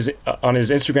up on his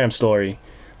Instagram story.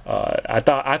 I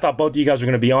thought both of you guys were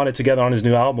going to be on it together on his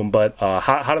new album. But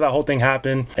how did that whole thing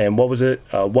happen? And what was it?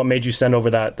 What made you send over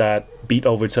that beat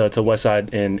over to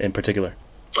Westside in particular?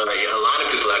 A lot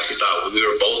of people actually thought we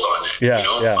were both on it. Yeah, you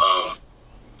know? Yeah.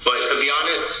 But to be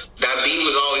honest, that beat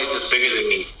was always just bigger than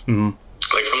me.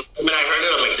 Like from when I heard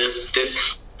it, I'm like, this.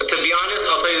 To be honest,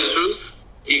 I'll tell you the truth.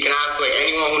 You can ask like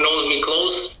anyone who knows me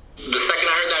close. The second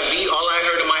I heard that beat, all I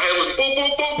heard in my head was boom,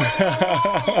 boom, boom, boom,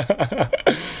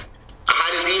 boom. I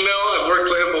had his email. I've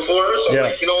worked with him before, so I'm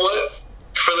like, you know what?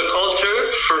 For the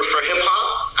culture, for hip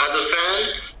hop, as a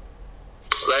fan,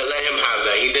 let him have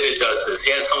that. He did it justice.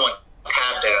 He had someone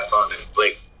tap dance on it.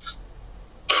 Like,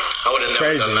 I would have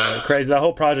never done that. Man. Crazy. That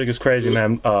whole project is crazy,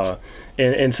 man.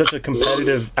 In such a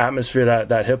competitive atmosphere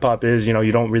that hip hop is, you know,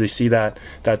 you don't really see that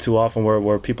too often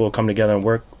where people come together and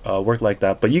work like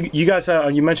that. But you guys,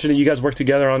 you mentioned it. You guys worked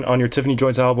together on your Tiffany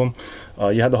Joints album.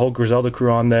 You had the whole Griselda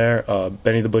crew on there,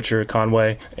 Benny the Butcher,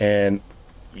 Conway, and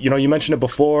you mentioned it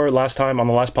before last time on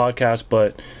the last podcast,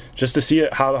 but just to see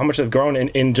it, how much they've grown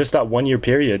in just that 1 year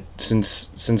period since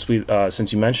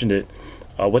you mentioned it.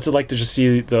 What's it like to just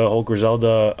see the whole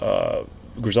Griselda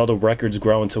Records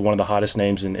grow into one of the hottest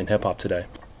names in hip hop today?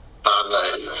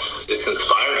 It's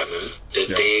inspiring, man.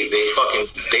 They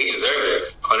deserve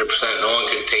it 100%. No one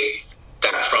can take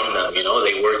that from them.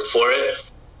 They worked for it,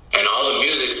 and all the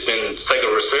music's been, it's like a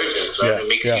resurgence, right? It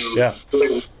makes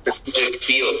you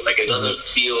feel like it doesn't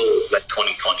feel like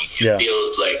 2020. It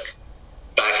feels like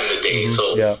back in the day.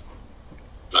 So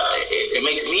it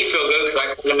makes me feel good because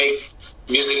I kind of make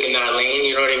music in that lane.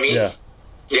 You know what I mean?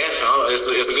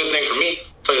 It's a good thing for me.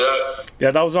 I'll tell you that.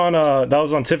 Yeah, that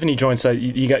was on Tiffany joints that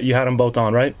you had them both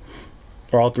on, right?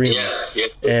 Or all three? Yeah.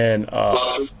 And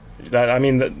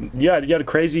you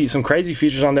had some crazy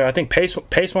features on there. I think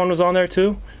Pace One was on there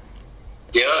too.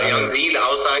 Yeah, Young Z, the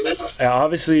Outsiders.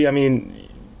 Obviously, I mean,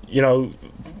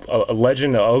 a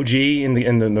legend, an OG in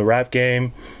the rap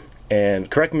game.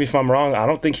 And correct me if I'm wrong, I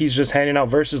don't think he's just handing out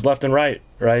verses left and right?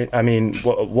 I mean,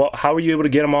 how were you able to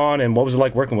get him on, and what was it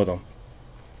like working with him?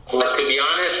 Well, to be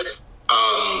honest,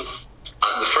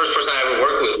 the first person I ever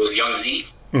worked with was Young Z.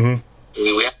 Mm-hmm.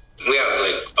 We have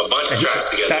like a bunch of tracks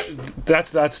together.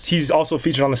 That's he's also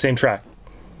featured on the same track.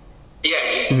 Yeah,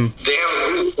 they have a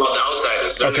group called the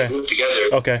Outsiders. They're in a group together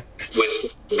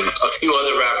with a few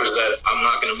other rappers that I'm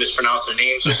not going to mispronounce their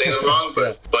names or say them wrong,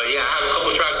 but yeah, I have a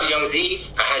couple tracks with Young Z.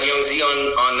 I had Young Z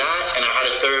on that, and I had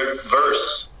a third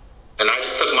verse, and I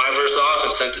just took my verse off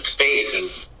and sent it to Pace, and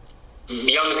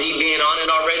Young Z being on it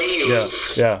already, it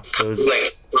was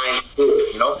like fine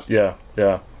food,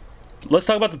 Yeah. Let's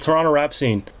talk about the Toronto rap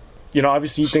scene.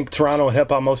 Obviously you think Toronto hip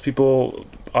hop, most people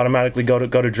automatically go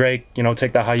to Drake,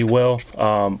 take that how you will.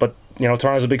 But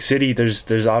Toronto's a big city.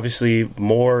 There's obviously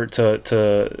more to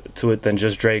it than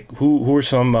just Drake. Who are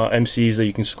some MCs that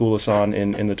you can school us on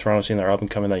in the Toronto scene that are up and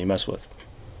coming that you mess with?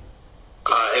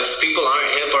 If people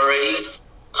aren't hip already,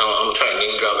 I'm trying to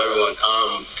name drop everyone.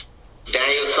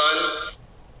 Daniel Son,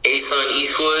 A-Son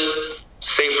Eastwood,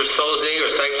 Cypher Soze or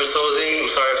Cypher Soze. I'm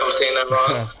sorry if I'm saying that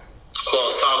wrong. Well,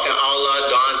 Falcon Allah,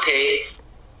 Dante.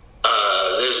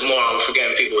 There's more. I'm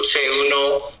forgetting people. Che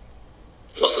Uno.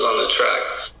 What is on the track?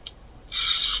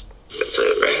 That's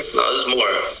it, right? No, there's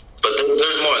more. But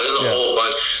there's more. There's a whole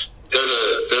bunch. There's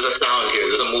a sound here.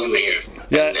 There's a movement here.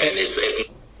 Yeah. And it's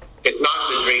not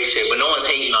the Drake shit, but no one's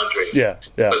hating on Drake. Yeah.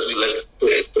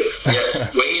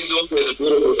 What he's doing is a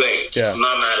beautiful thing. Yeah. I'm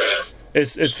not mad at him.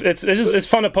 It's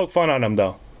fun to poke fun on him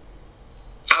though.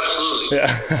 Absolutely.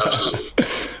 Yeah.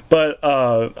 Absolutely. But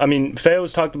I mean,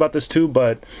 Feo's talked about this too.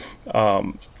 But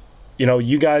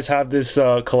you guys have this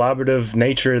collaborative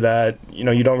nature that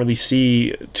you don't really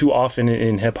see too often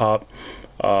in hip hop,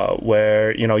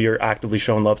 where you're actively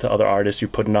showing love to other artists. You're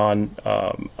putting on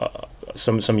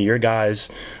some of your guys.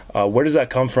 Where does that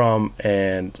come from?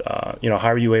 And how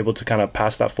are you able to kind of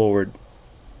pass that forward?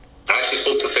 I actually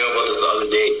spoke to Feo about this the other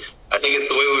day. I think it's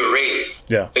the way we were raised.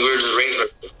 Yeah. I think we were just raised.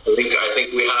 I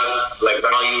think we have like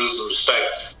values and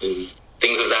respect and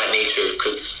things of that nature.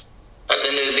 Because at the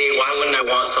end of the day, why wouldn't I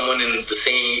want someone in the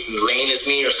same lane as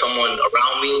me or someone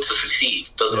around me to succeed?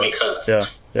 Doesn't make sense. Yeah.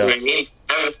 You know what I mean?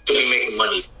 Everyone should be making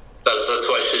money. That's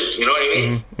what I should. You know what I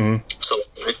mean? Mm-hmm. So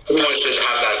everyone should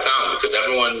have that sound because not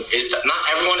everyone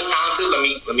is talented.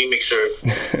 Let me make sure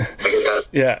I get that.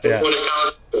 Everyone is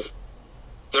talented.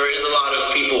 There is a lot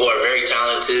of people who are very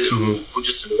talented who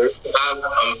just have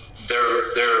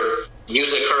their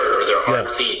music heard or their art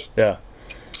seen. Yeah.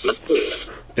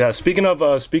 Yeah. Speaking of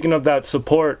that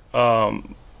support,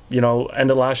 end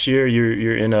of last year,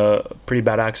 you're in a pretty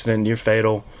bad accident, near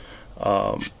fatal.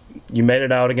 You made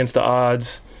it out against the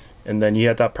odds, and then you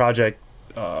had that project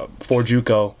for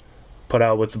JUCO put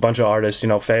out with a bunch of artists.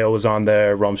 Feo was on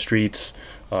there, Rome Streets,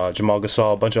 Jamal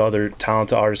Gasol, a bunch of other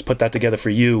talented artists put that together for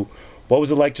you. What was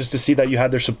it like just to see that you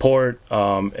had their support,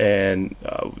 and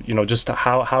just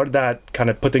how did that kind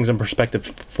of put things in perspective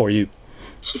for you?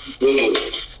 It's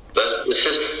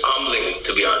just humbling,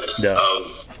 to be honest. Yeah.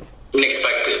 Didn't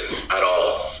expect it at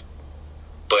all,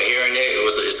 but hearing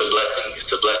it's a blessing.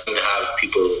 It's a blessing to have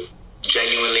people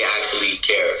genuinely actually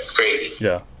care. It's crazy.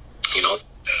 Yeah.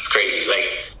 It's crazy.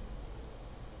 Like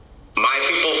my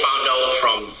people found out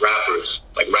from rappers.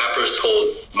 Like rappers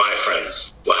told my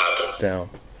friends what happened. Damn.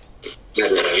 You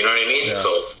know what I mean? Yeah.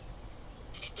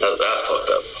 So that's fucked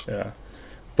up. Yeah.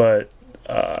 But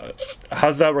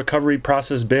how's that recovery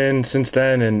process been since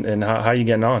then, and how are you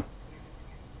getting on?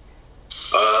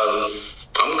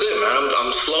 I'm good, man.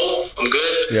 I'm slow. I'm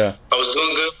good. Yeah. I was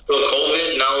doing good for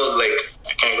COVID. Now,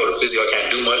 I can't go to physio. I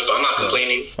can't do much, but I'm not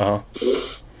complaining. Uh-huh.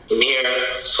 I'm here,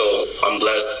 so I'm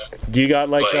blessed. Do you got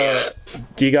like a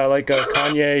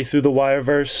Kanye Through the Wire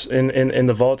verse in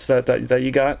the vaults that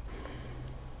you got?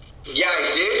 Yeah,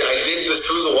 I did the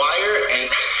Through the Wire, and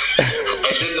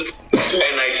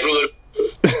I threw it.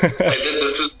 I did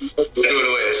this, threw it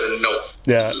away. I said no.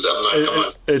 Yeah, come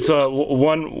on. It's a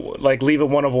one, like leave it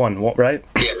one of one, right?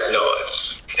 Yeah, no,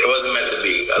 it wasn't meant to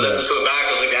be. I listened to it back.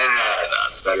 I was like, no,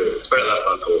 it's better. It's better left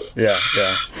untold.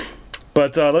 Yeah.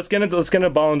 But let's get into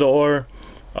Ballon d'Or.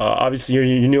 Obviously, your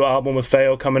new album with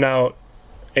Feo coming out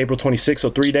April 26th, so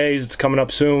 3 days. It's coming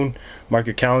up soon. Mark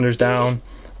your calendars down.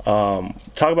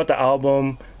 Talk about the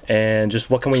album and just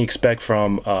what can we expect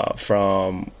from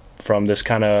this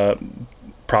kind of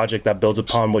project that builds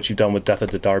upon what you've done with Death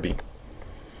at the Derby.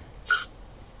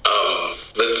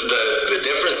 The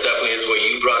difference definitely is what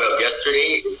you brought up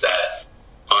yesterday, that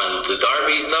on the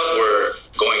Derby stuff we're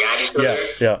going at each other.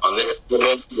 Yeah. On this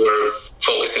album we're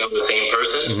focusing on the same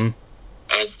person.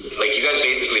 And like you guys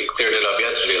basically cleared it up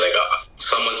yesterday, like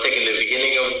someone's taking the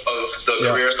beginning of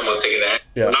the career, someone's taking the end.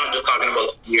 We're not just talking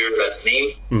about the year that's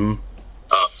named.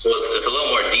 So it's a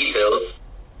little more detailed,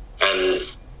 and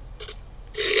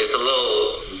it's a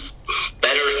little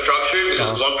better structured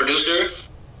because it's one producer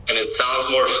and it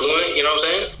sounds more fluent, you know what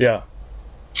I'm saying? Yeah.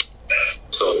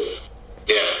 So,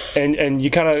 yeah. And you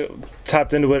kind of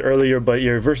tapped into it earlier, but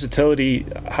your versatility,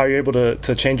 how you're able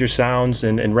to change your sounds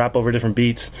and rap over different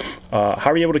beats,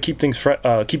 how are you able to keep things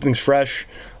fresh?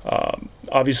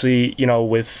 Obviously, you know,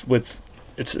 with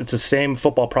it's the same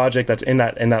football project that's in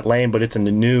that lane, but it's in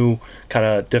the new kind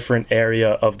of different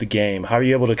area of the game. How are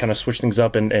you able to kind of switch things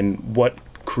up, and what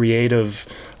creative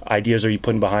ideas are you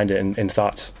putting behind it and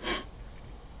thoughts?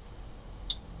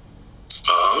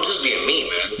 I'm just being me,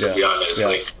 man, to be honest.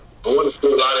 Like, I want to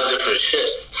do a lot of different shit,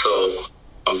 so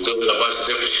I'm doing a bunch of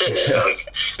different shit. Like,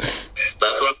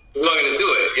 that's what I'm going to do.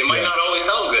 It might not always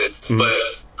sound good, but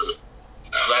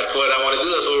that's what I want to do.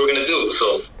 That's what we're going to do.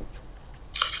 So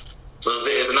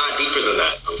it's not deeper than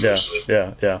that,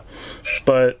 unfortunately. Yeah.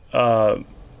 But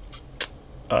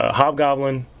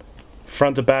Hobgoblin,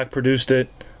 front to back, produced it.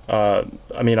 I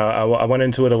mean, I went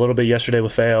into it a little bit yesterday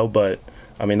with Feo, but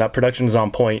I mean, that production is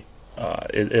on point.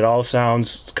 It all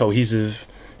sounds cohesive.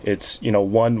 It's, you know,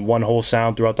 one whole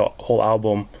sound throughout the whole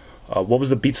album. What was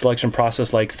the beat selection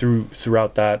process like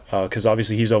throughout that? Because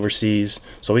obviously he's overseas,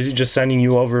 so is he just sending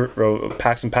you over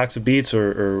packs and packs of beats,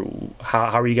 or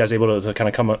how are you guys able to kind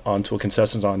of come onto a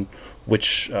consensus on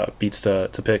which beats to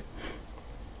pick?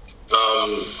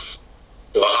 Well,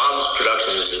 Hobbs'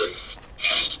 production is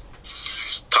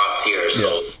just top tier,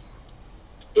 so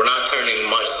we're not turning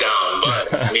much down.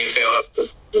 But me and Feo have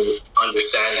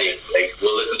understanding. Like,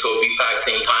 we'll listen to a beat pack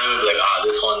same time and be like,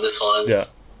 this one. Yeah.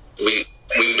 We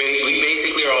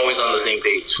basically are always on the same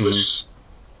page, which,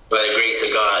 by the grace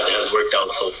of God, has worked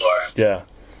out so far. Yeah.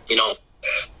 You know,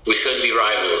 we should be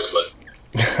rivals, but.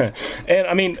 And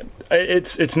I mean,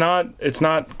 it's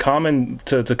not common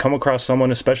to come across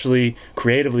someone, especially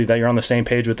creatively, that you're on the same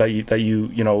page with, that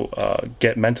you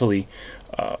get mentally.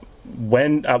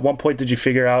 When at one point did you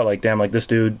figure out, like, damn, like this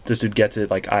dude gets it,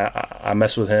 like I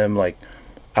mess with him? Like,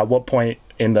 at what point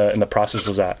in the process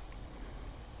was that?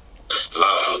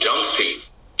 From Jump Street,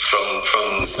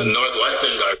 from the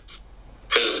Northwestern guard,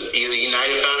 because he's a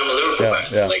United fan, I'm a Liverpool fan.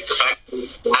 Yeah. Like, the fact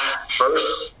that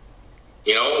first,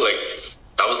 you know, like,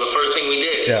 that was the first thing we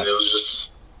did. Yeah. And it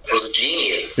was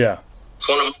genius. Yeah. It's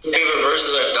one of my favorite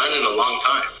verses I've done in a long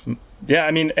time. Yeah,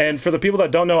 I mean, and for the people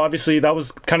that don't know, obviously that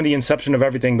was kind of the inception of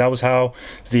everything. That was how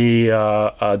the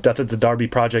Death at the Derby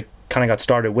project kind of got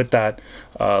started, with that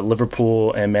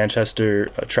Liverpool and Manchester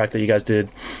track that you guys did.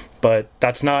 But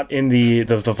that's not in the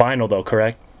vinyl, though,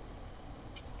 correct?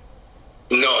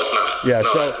 No, it's not. Yeah, no,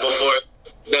 so that's before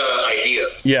the idea.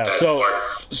 Yeah,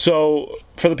 so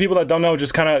for the people that don't know,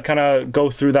 just kind of go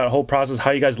through that whole process,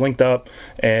 how you guys linked up,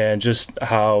 and just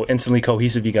how instantly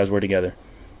cohesive you guys were together.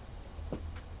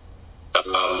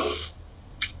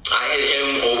 I hit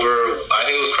him over, I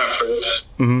think it was Creme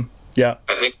Fraiche. Yeah.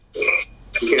 I think,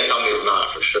 you can't tell me it's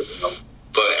not for sure. No.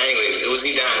 But anyways, it was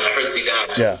Zidane. I heard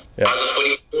Zidane. Yeah. As a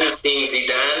footy fan, seeing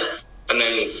Zidane and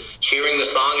then hearing the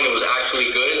song, and it was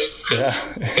actually good, because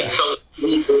it's so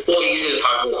easy to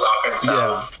talk about soccer and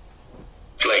sound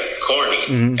like corny.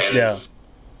 And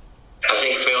I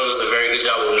think Feo does a very good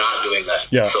job of not doing that.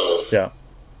 Yeah. So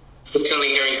instantly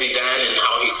hearing Zidane and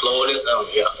how he flowed and stuff,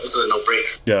 this is a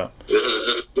no-brainer. Yeah. This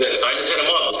is good. So I just hit him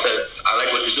up and said, I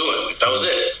like what you're doing. That was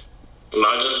it. I'm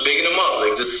not just bigging him up.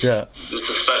 Like, this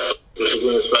is special. This is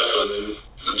really special. And then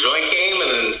the joint came,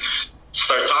 and then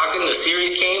start talking. The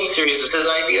series came. Series is his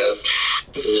idea.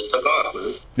 It just took off,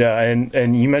 man. Yeah,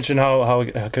 and you mentioned how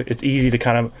it's easy to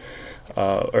kind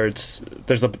or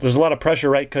there's a lot of pressure,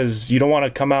 right? Because you don't want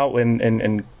to come out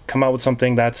and come out with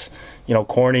something that's, you know,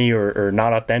 corny or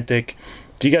not authentic.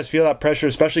 Do you guys feel that pressure,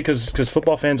 especially because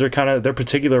football fans are they're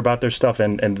particular about their stuff,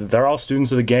 and they're all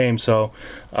students of the game, so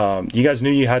you guys knew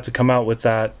you had to come out with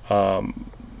that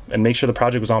and make sure the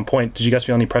project was on point. Did you guys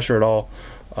feel any pressure at all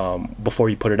before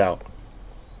you put it out?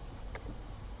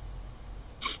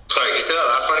 Sorry, can you say that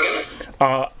last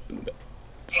part again?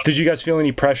 Did you guys feel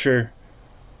any pressure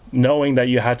knowing that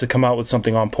you had to come out with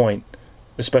something on point,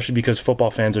 especially because football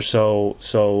fans are so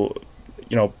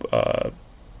you know,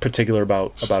 particular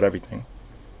about everything?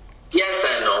 Yes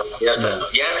and no. Yes and no.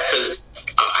 Yes, because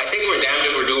I think we're damned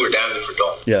if we do, we're damned if we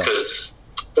don't. Yeah. Because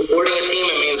supporting a team,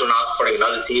 it means we're not supporting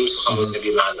another team, so someone's going to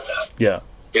be mad at that. Yeah.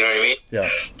 You know what I mean?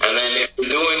 Yeah. And then if we're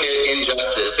doing it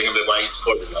injustice, they're going to be, why are you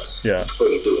supporting us? Yeah.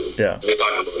 Before you do it. Yeah. They're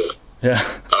talking about it. Yeah.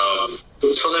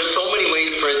 So there's so many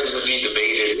ways for it to just be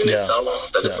debated in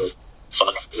itself that it's like,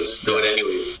 fuck, just do it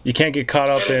anyway. You can't get caught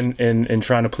up in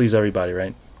trying to please everybody,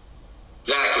 right?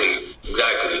 Exactly.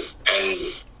 And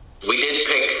we did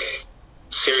pick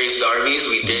serious derbies.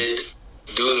 We did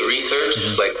do the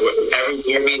research. Like every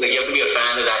derby, like you have to be a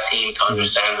fan of that team to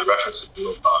understand the references to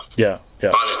move on. Yeah.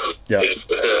 Honestly. Yeah.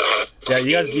 Like,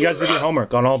 you guys did your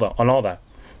homework on all that.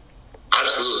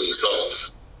 Absolutely.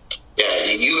 So yeah,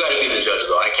 you got to be the judge,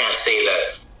 though. I can't say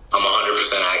that I'm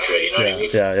 100% accurate. You know what I mean?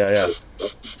 Yeah.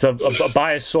 It's a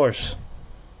biased source.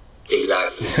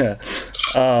 Exactly.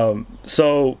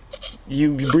 So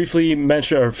you briefly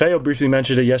mentioned, or Feo briefly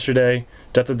mentioned it yesterday,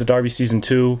 Death of the Derby Season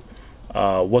 2.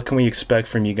 What can we expect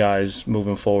from you guys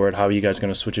moving forward? How are you guys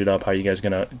going to switch it up? How are you guys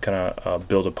going to kind of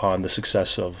build upon the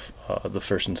success of the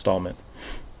first installment?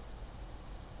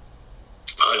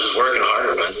 Just working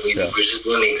harder, man. We're just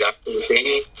doing the exact same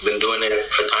thing. Been doing it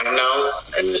for time now,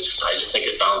 and I just think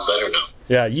it sounds better now.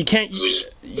 Yeah, you can't.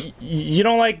 You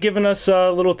don't like giving us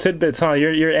little tidbits, huh?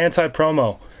 You're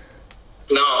anti-promo.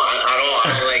 No, I don't.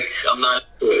 I'm not.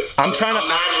 I'm mad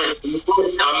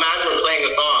we're playing a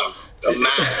song. I'm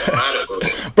mad about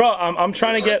it. Bro, I'm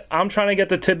trying to get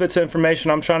the tidbits of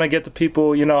information. I'm trying to get the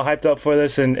people, you know, hyped up for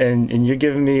this, and you're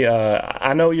giving me.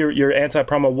 I know you're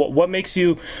anti-promo. What makes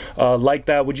you like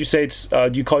that? Would you say it's?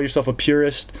 Do you call yourself a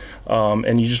purist,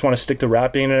 and you just want to stick to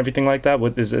rapping and everything like that?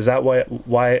 Is that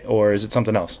why, or is it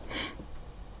something else?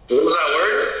 What was that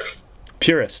word?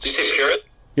 Purist. Did you say purist?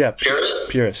 Yeah. Purist.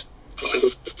 Purist.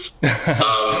 I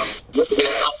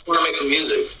want to make the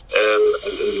music.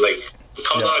 Like. It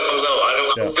comes out, it comes out.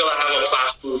 I don't feel I have a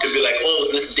platform to be like, oh,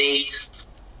 this date.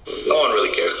 No one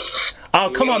really cares. Oh,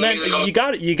 come on, man! You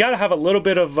got to have a little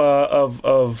bit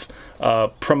of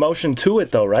promotion to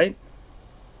it, though, right?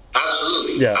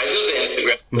 Absolutely. Yeah. I do the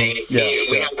Instagram thing.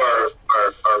 We have our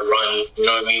run. You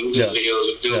know what I mean? These videos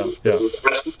we do. Yeah.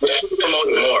 I should promote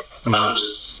it more. I'm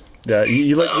just. Yeah,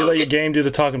 you let your game do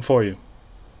the talking for you.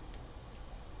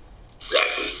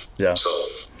 Exactly. Yeah. So.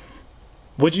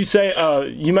 Would you say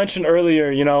you mentioned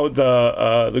earlier, you know,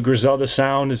 the Griselda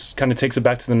sound kind of takes it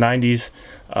back to the 90s.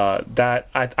 That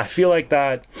I feel like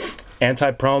that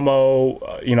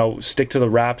anti-promo, you know, stick to the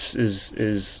raps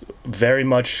is very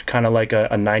much kind of like a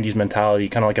 90s mentality,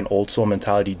 kind of like an old soul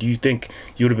mentality. Do you think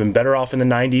you would have been better off in the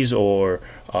 90s, or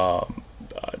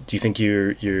do you think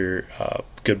you're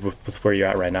good with where you're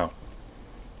at right now?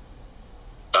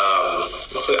 I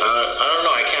don't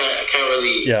know. I can't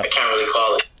really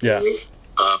call it. Yeah.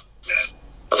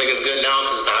 I think it's good now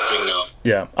because it's happening now.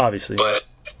 Yeah, obviously. But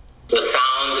the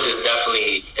sound is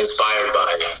definitely inspired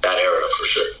by that era for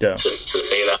sure. Yeah. To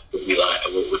say that would be a lie.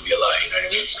 You know what I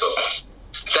mean? So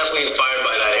it's definitely inspired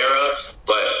by that era.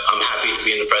 But I'm happy to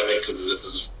be in the present because this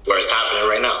is where it's happening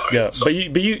right now. Right? Yeah. So,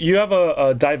 but you have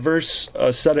a diverse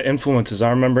set of influences. I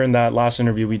remember in that last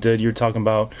interview we did, you were talking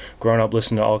about growing up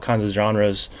listening to all kinds of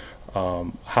genres.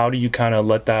 How do you kind of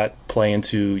let that play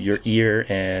into your ear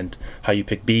and how you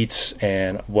pick beats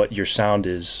and what your sound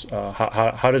is?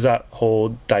 How does that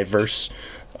whole diverse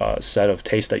set of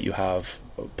taste that you have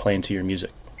play into your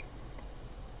music?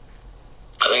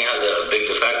 I think it has a big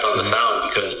effect on the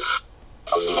sound because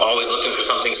I'm always looking for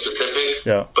something specific.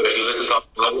 Yeah. But if you listen to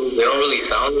albums, they don't really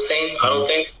sound the same, I don't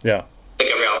think. Yeah. I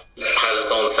think every album has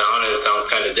its own sound and it sounds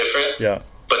kind of different. Yeah.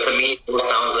 But to me, it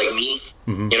sounds like me.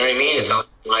 You know what I mean? It sounds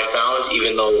like my sound,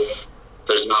 even though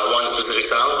there's not one specific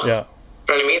sound. Yeah.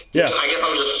 You know what I mean? Yeah. I guess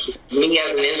I'm just me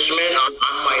as an instrument.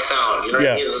 I'm my sound. You know what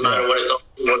I mean? It doesn't matter what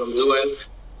I'm doing.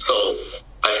 So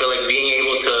I feel like being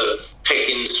able to pick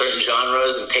in certain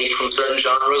genres and take from certain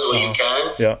genres when you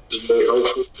can. Yeah. Is very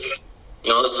helpful.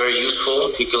 You know, it's very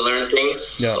useful. You can learn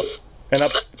things. Yeah. So and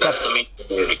that's the main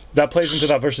thing. That plays into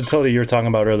that versatility you were talking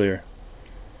about earlier.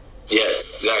 Yes,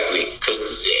 exactly. Because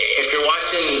if you're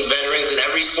watching veterans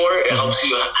every sport, it helps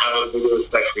you have a bigger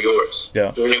respect for yours.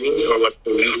 Yeah. You know what I mean? Or what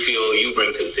you feel you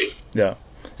bring to the table. Yeah.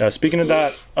 Speaking of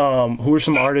that, who are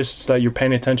some artists that you're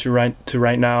paying attention to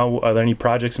right now? Are there any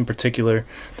projects in particular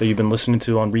that you've been listening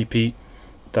to on repeat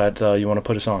that you want to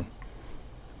put us on?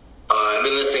 I've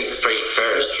been listening to Fraser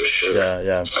Ferris for sure.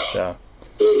 Yeah.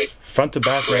 Front to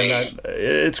back, man.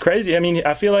 It's crazy. I mean,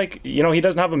 I feel like, you know, he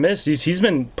doesn't have a miss. He's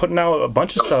been putting out a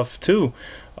bunch of stuff too.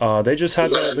 They just had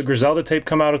the Griselda tape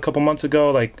come out a couple months ago.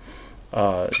 Like,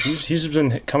 he's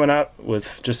been coming out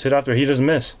with just hit after. He doesn't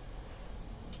miss.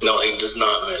 No, he does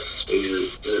not miss. This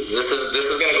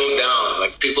is gonna go down.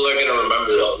 Like, people are gonna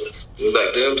remember all this.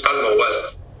 Like, dude, I'm talking about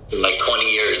West in like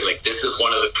 20 years. Like, this is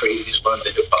one of the craziest runs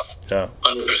of hip hop. Yeah,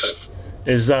 100%.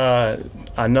 Is I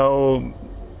know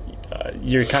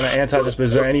you're kind of anti this, but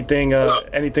is there anything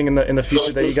in the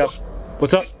future that you got?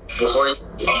 What's up? Before you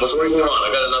move on,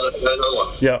 I got another one.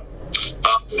 Yeah.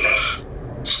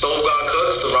 Stove God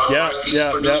Cooks, the Rock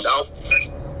produced album.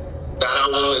 That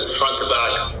album is front to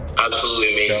back. Absolutely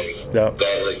amazing. Yeah.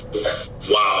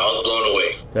 Wow, I was blown away.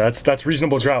 That's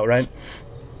Reasonable Drought, right?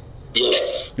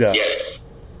 Yes. Yeah. Yes.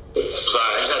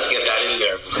 Sorry, I just had to get that in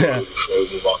there before we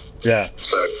move on. Yeah.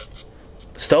 Sorry.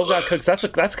 Stove God Cooks.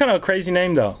 That's kind of a crazy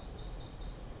name, though.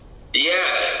 Yeah.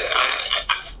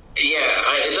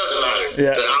 It doesn't matter.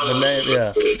 Yeah. The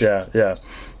name. Yeah.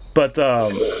 But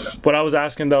what I was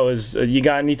asking though is, you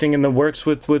got anything in the works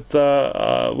with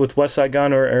Westside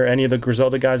Gunn or any of the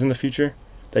Griselda guys in the future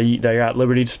that you're at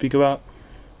liberty to speak about?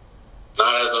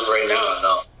 Not as of right now,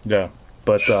 no. Yeah,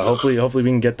 but hopefully we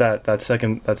can get that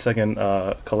second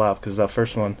collab, because that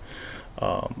first one,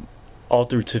 all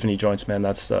through Tiffany Joints, man.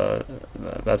 That's one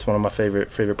of my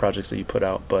favorite projects that you put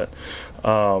out. But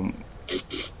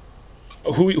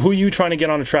who are you trying to get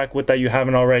on the track with that you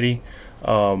haven't already?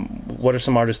 What are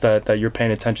some artists that you're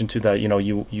paying attention to that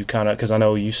you kind of, because I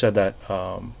know you said that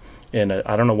in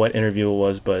I don't know what interview it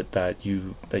was, but that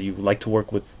you like to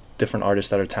work with different artists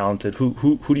that are talented.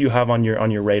 Who do you have on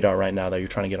your radar right now that you're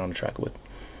trying to get on the track with?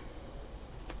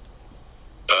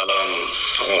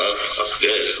 That's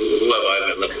good. Who have I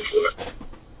been looking for?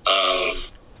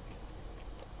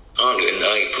 I don't even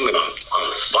know. You put me on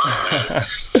the spot,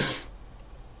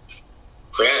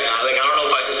 man. I don't know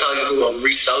if I should tell you who I've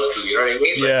reached out to. You know what I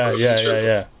mean?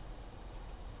 Yeah.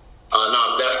 No,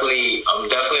 I'm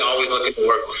definitely always looking to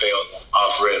work with Fail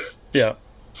off rip. Yeah.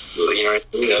 You know what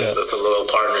I mean? That's a little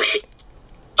partnership.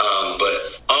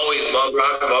 But always Bug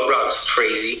Rock. Bug Rock's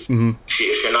crazy. Mm-hmm.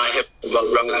 If you're not hip to Bug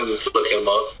Rock, you just look him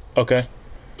up. Okay.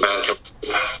 Man,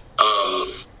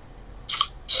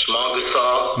 Small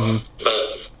Guitar,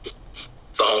 but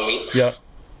it's a homie. Yeah.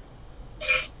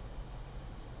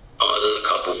 There's a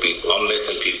couple people. I'm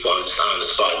missing people. I'm just on the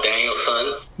spot. Danielson.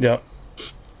 Yeah.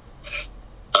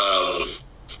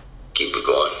 Keep it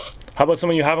going. How about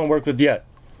someone you haven't worked with yet?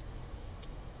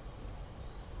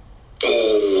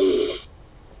 Oh.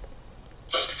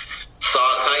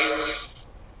 Sauce Ice.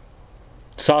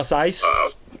 Sauce Ice?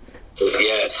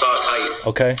 Yeah, Sauce Ice.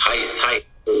 Okay. Ice.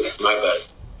 My bad.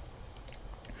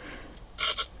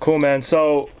 Cool, man.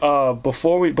 So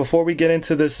before we get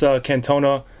into this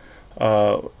Cantona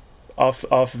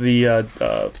off the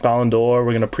Ballon d'Or,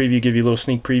 we're gonna give you a little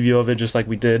sneak preview of it, just like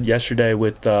we did yesterday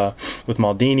with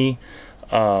Maldini.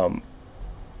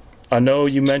 I know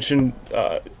you mentioned,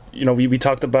 we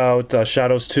talked about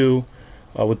Shadows 2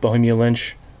 with Bohemia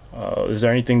Lynch. Is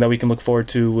there anything that we can look forward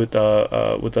to with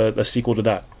a sequel to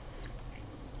that?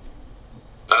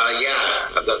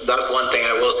 That's one thing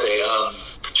I will say.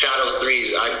 Shadows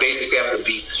 3 I basically have the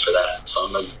beats for that, so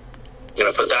I'm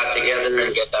gonna put that together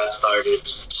and get that started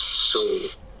soon.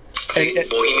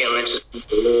 Bohemia Lynch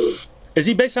is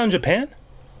he based out in Japan?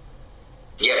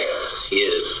 Yes, he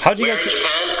is. How'd you guys in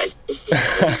Japan?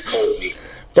 He told me.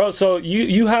 Bro, so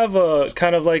you have a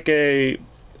kind of like a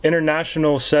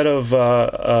international set of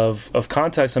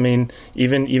contacts. I mean,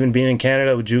 even being in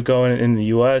Canada with Juco in the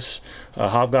US,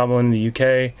 Hobgoblin in the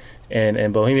UK,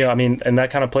 and Bohemia. I mean, and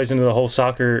that kind of plays into the whole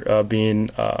soccer being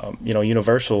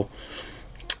universal.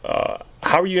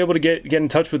 How are you able to get in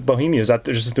touch with Bohemia? Is that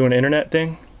just through an internet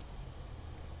thing?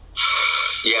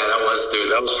 Yeah, that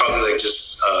was probably like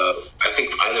just I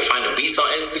think either find the beats on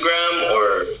Instagram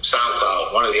or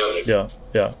SoundCloud, one or the other.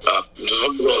 Yeah. Just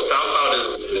one of those. SoundCloud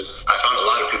is I found a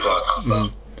lot of people on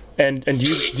SoundCloud. Mm-hmm. And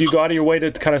do you go out of your way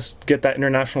to kind of get that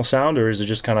international sound, or is it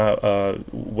just kind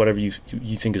of whatever you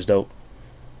think is dope?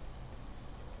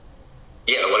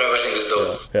 Yeah, whatever I think is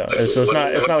dope. Yeah. Like, so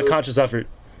it's not a conscious effort.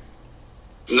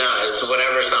 Nah, it's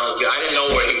whatever sounds good. I didn't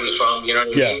know where he was from. You know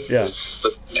what I mean? Yeah.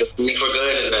 The beats were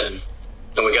good, and then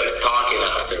we got to talking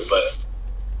after. But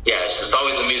yeah, it's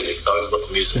always the music. It's always always about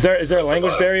the music. Is there a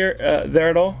language barrier there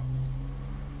at all?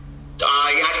 Yeah,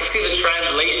 I can see the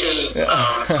translations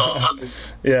sometimes.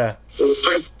 Yeah. It's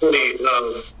pretty funny.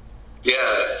 But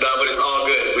it's all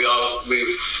good.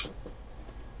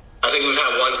 I think we've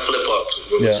had one slip up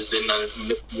where we just didn't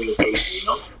miscommunication, you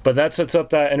know? But that sets up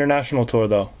that international tour,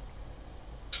 though.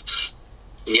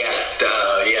 Yeah,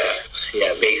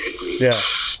 basically. Yeah.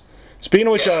 Speaking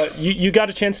of which, you got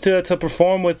a chance to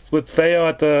perform with Feo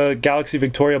at the Galaxy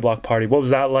Victoria Block party. What was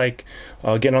that like,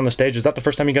 getting on the stage? Is that the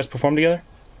first time you guys performed together?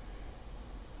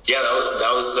 Yeah,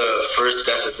 that was the first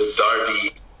Death at the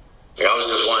Derby. I was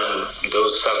just one. There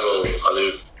was several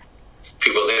other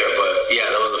people there, but yeah,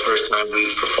 that was the first time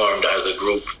we've performed as a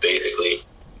group, basically.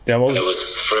 Yeah, it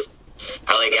was for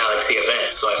LA Galaxy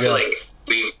event, so I feel like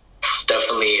we've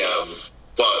definitely,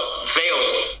 Feo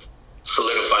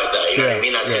solidified that, you know what I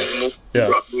mean? That's his move. Yeah.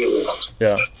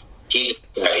 You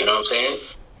know what I'm saying?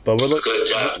 But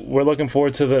we're looking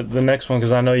forward to the next one,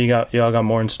 because I know y'all got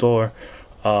more in store.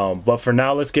 But for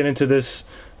now, let's get into this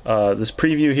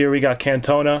preview here. We got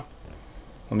Cantona.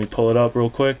 Let me pull it up real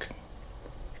quick.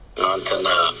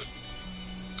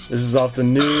 This is off the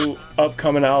new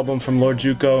upcoming album from Lord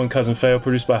Juco and Cousin Feo,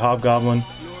 produced by Hobgoblin.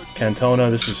 Cantona.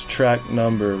 This is track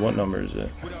number. What number is it?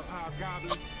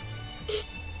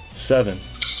 7.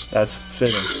 That's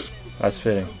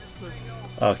fitting.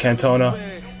 Cantona.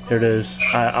 Here it is.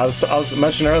 I was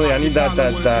mentioning earlier. I need that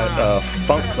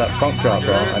funk drop,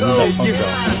 bro. I need that funk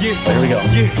drop. Here we go.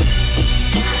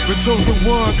 The chosen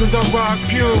one, cause I rock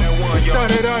pure.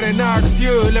 Started out in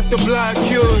Oxford, left the block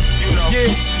cured. Yeah,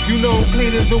 you know,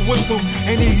 clean as a whistle.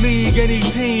 Any league, any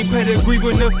team, pedigree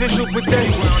with an official, but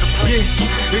they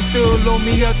still loan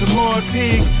me out to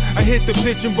Martigues. I hit the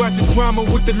pitch and brought the drama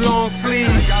with the long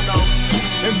sleeves.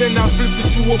 And then I flipped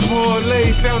it to a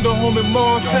parlay, found a home in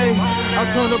Marseille. I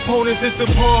turn opponents into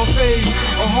parfaits.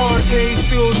 A hard case,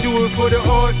 still do it for the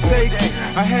art's sake.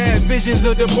 I had visions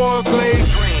of the Barclays.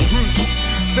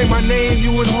 Say my name,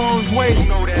 you in harm's way.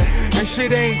 And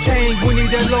shit ain't changed, we need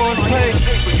that lost play.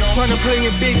 Tryna play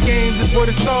in big games is where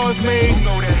the stars made.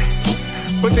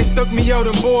 But they stuck me out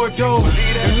in Bordeaux.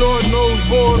 And Lord knows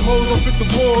board holes don't fit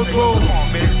the wardrobe.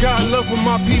 Got love for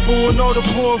my people and all the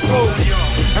poor folks.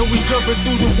 And we jumping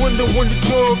through the window when the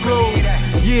door closed.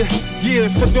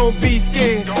 Yeah, so don't be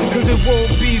scared, cause it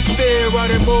won't be fair out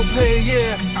in Montpellier,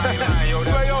 yeah.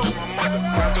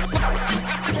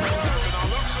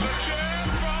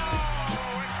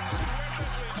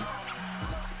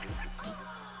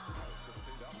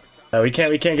 We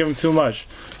can't give him too much,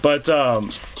 but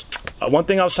one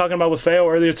thing I was talking about with Feo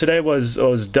earlier today was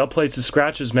dub plates and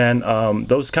scratches, man.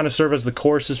 Those kind of serve as the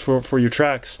choruses for your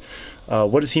tracks.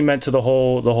 What has he meant to the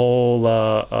whole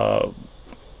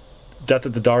Death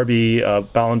at the Derby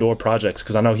Ballon d'Or projects?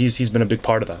 Because I know he's been a big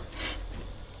part of that.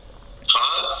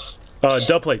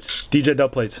 Dub plates, DJ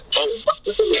dub plates. Oh, dub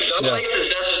plates is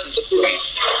definitely.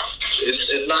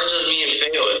 It's not just me and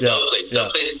Feo. It's dub plates. Dub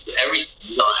plates,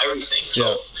 everything.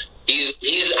 So. He's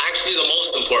actually the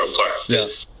most important part.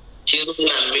 He's the one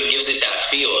that gives it that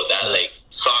feel, that like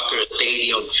soccer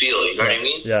stadium feel. You know what I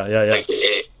mean? Yeah. Like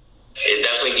it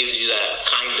definitely gives you that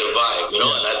kind of vibe, you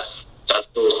know. And that's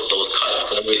those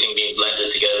cuts and everything being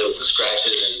blended together with the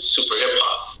scratches and super hip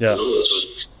hop.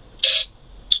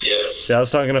 Yeah, I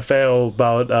was talking to Feo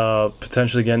about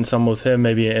potentially getting some with him,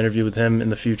 maybe an interview with him in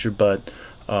the future. But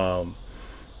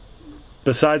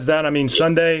besides that, I mean,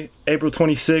 Sunday, April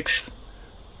 26th.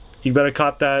 You better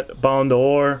cop that Ballon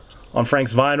d'Or on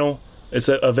Frank's vinyl. It's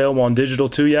available on digital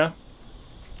too, yeah?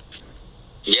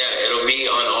 Yeah, it'll be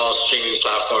on all streaming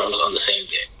platforms on the same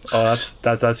day. Oh,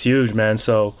 that's huge, man.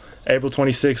 So April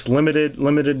 26th,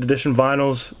 limited edition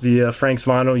vinyls, the Frank's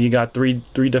vinyl. You got three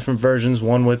different versions.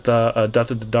 One with a Death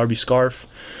at the Derby scarf.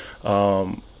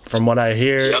 From what I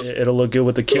hear, it'll look good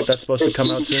with the kit that's supposed to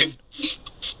come out soon.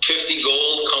 50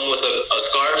 gold come with a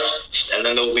scarf, and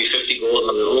then there will be 50 gold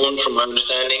on the one, from my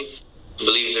understanding. I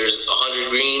believe there's 100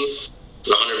 green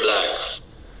and 100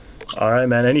 black. All right,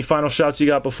 man. Any final shots you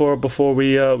got before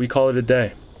we call it a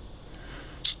day?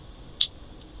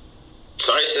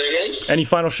 Sorry, say again? Any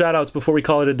final shout-outs before we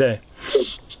call it a day? Shout out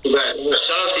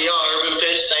to y'all, Urban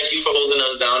Pitch. Thank you for holding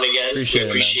us down again.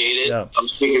 Appreciate it. Yeah. I'm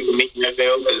speaking for me and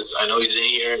Feo because I know he's in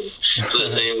here and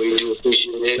listening. We do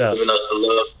appreciate it, giving us the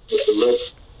love.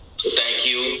 So thank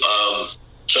you.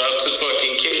 Shout out to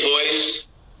fucking Kid Boys.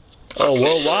 Oh,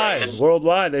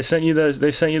 worldwide. They sent you the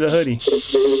hoodie. Shout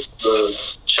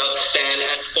out to Stan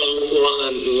Esco. Who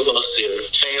else here?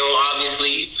 Feo,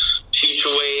 obviously. Future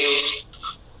Wave.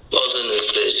 Who else in this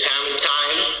bitch? Hammer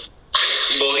Time.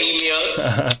 Bohemia.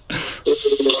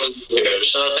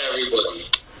 Shout out to everybody.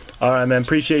 All right, man.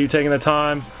 Appreciate you taking the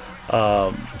time.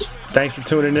 Thanks for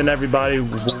tuning in, everybody.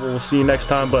 We'll see you next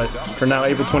time. But for now,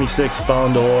 April 26th,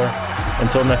 Ballon d'Or.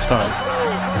 Until next time.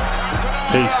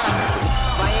 Peace.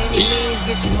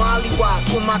 Get you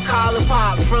mollywop with my collar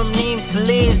pop. From names to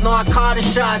leads, no I caught the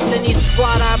shots. Any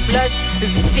squad I bless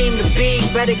is a team to beat.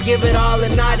 Better give it all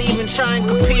and not even try and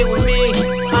compete with me.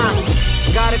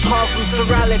 Got a call from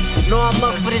Sir Alex. Know I'm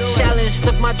up for the challenge.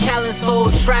 Took my talents to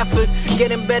Old Trafford.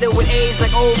 Getting better with age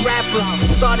like old rappers.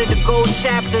 Started a gold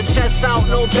chapter. Chest out,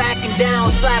 no backing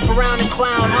down. Slap around and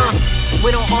clown,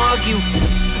 We don't argue.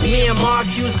 Me and Mark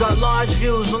Hughes got large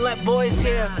views. Don't let boys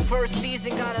hear. First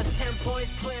season got us 10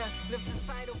 points clear. Lift the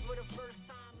title for the first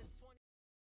time in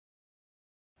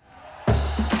 20.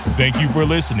 Thank you for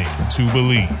listening to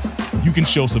Believe. You can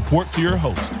show support to your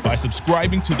host by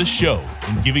subscribing to the show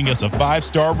and giving us a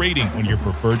 5-star rating on your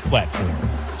preferred platform.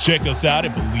 Check us out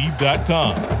at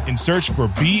Believe.com and search for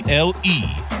BLEAV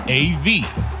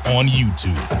on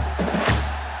YouTube.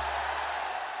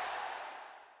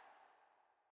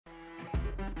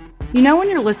 You know when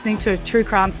you're listening to a true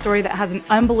crime story that has an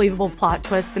unbelievable plot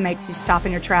twist that makes you stop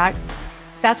in your tracks?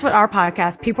 That's what our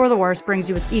podcast, People Are the Worst, brings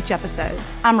you with each episode.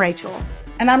 I'm Rachel.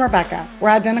 And I'm Rebecca. We're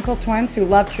identical twins who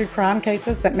love true crime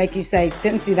cases that make you say,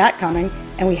 didn't see that coming,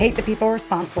 and we hate the people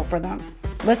responsible for them.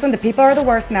 Listen to People Are the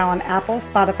Worst now on Apple,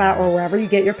 Spotify, or wherever you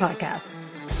get your podcasts.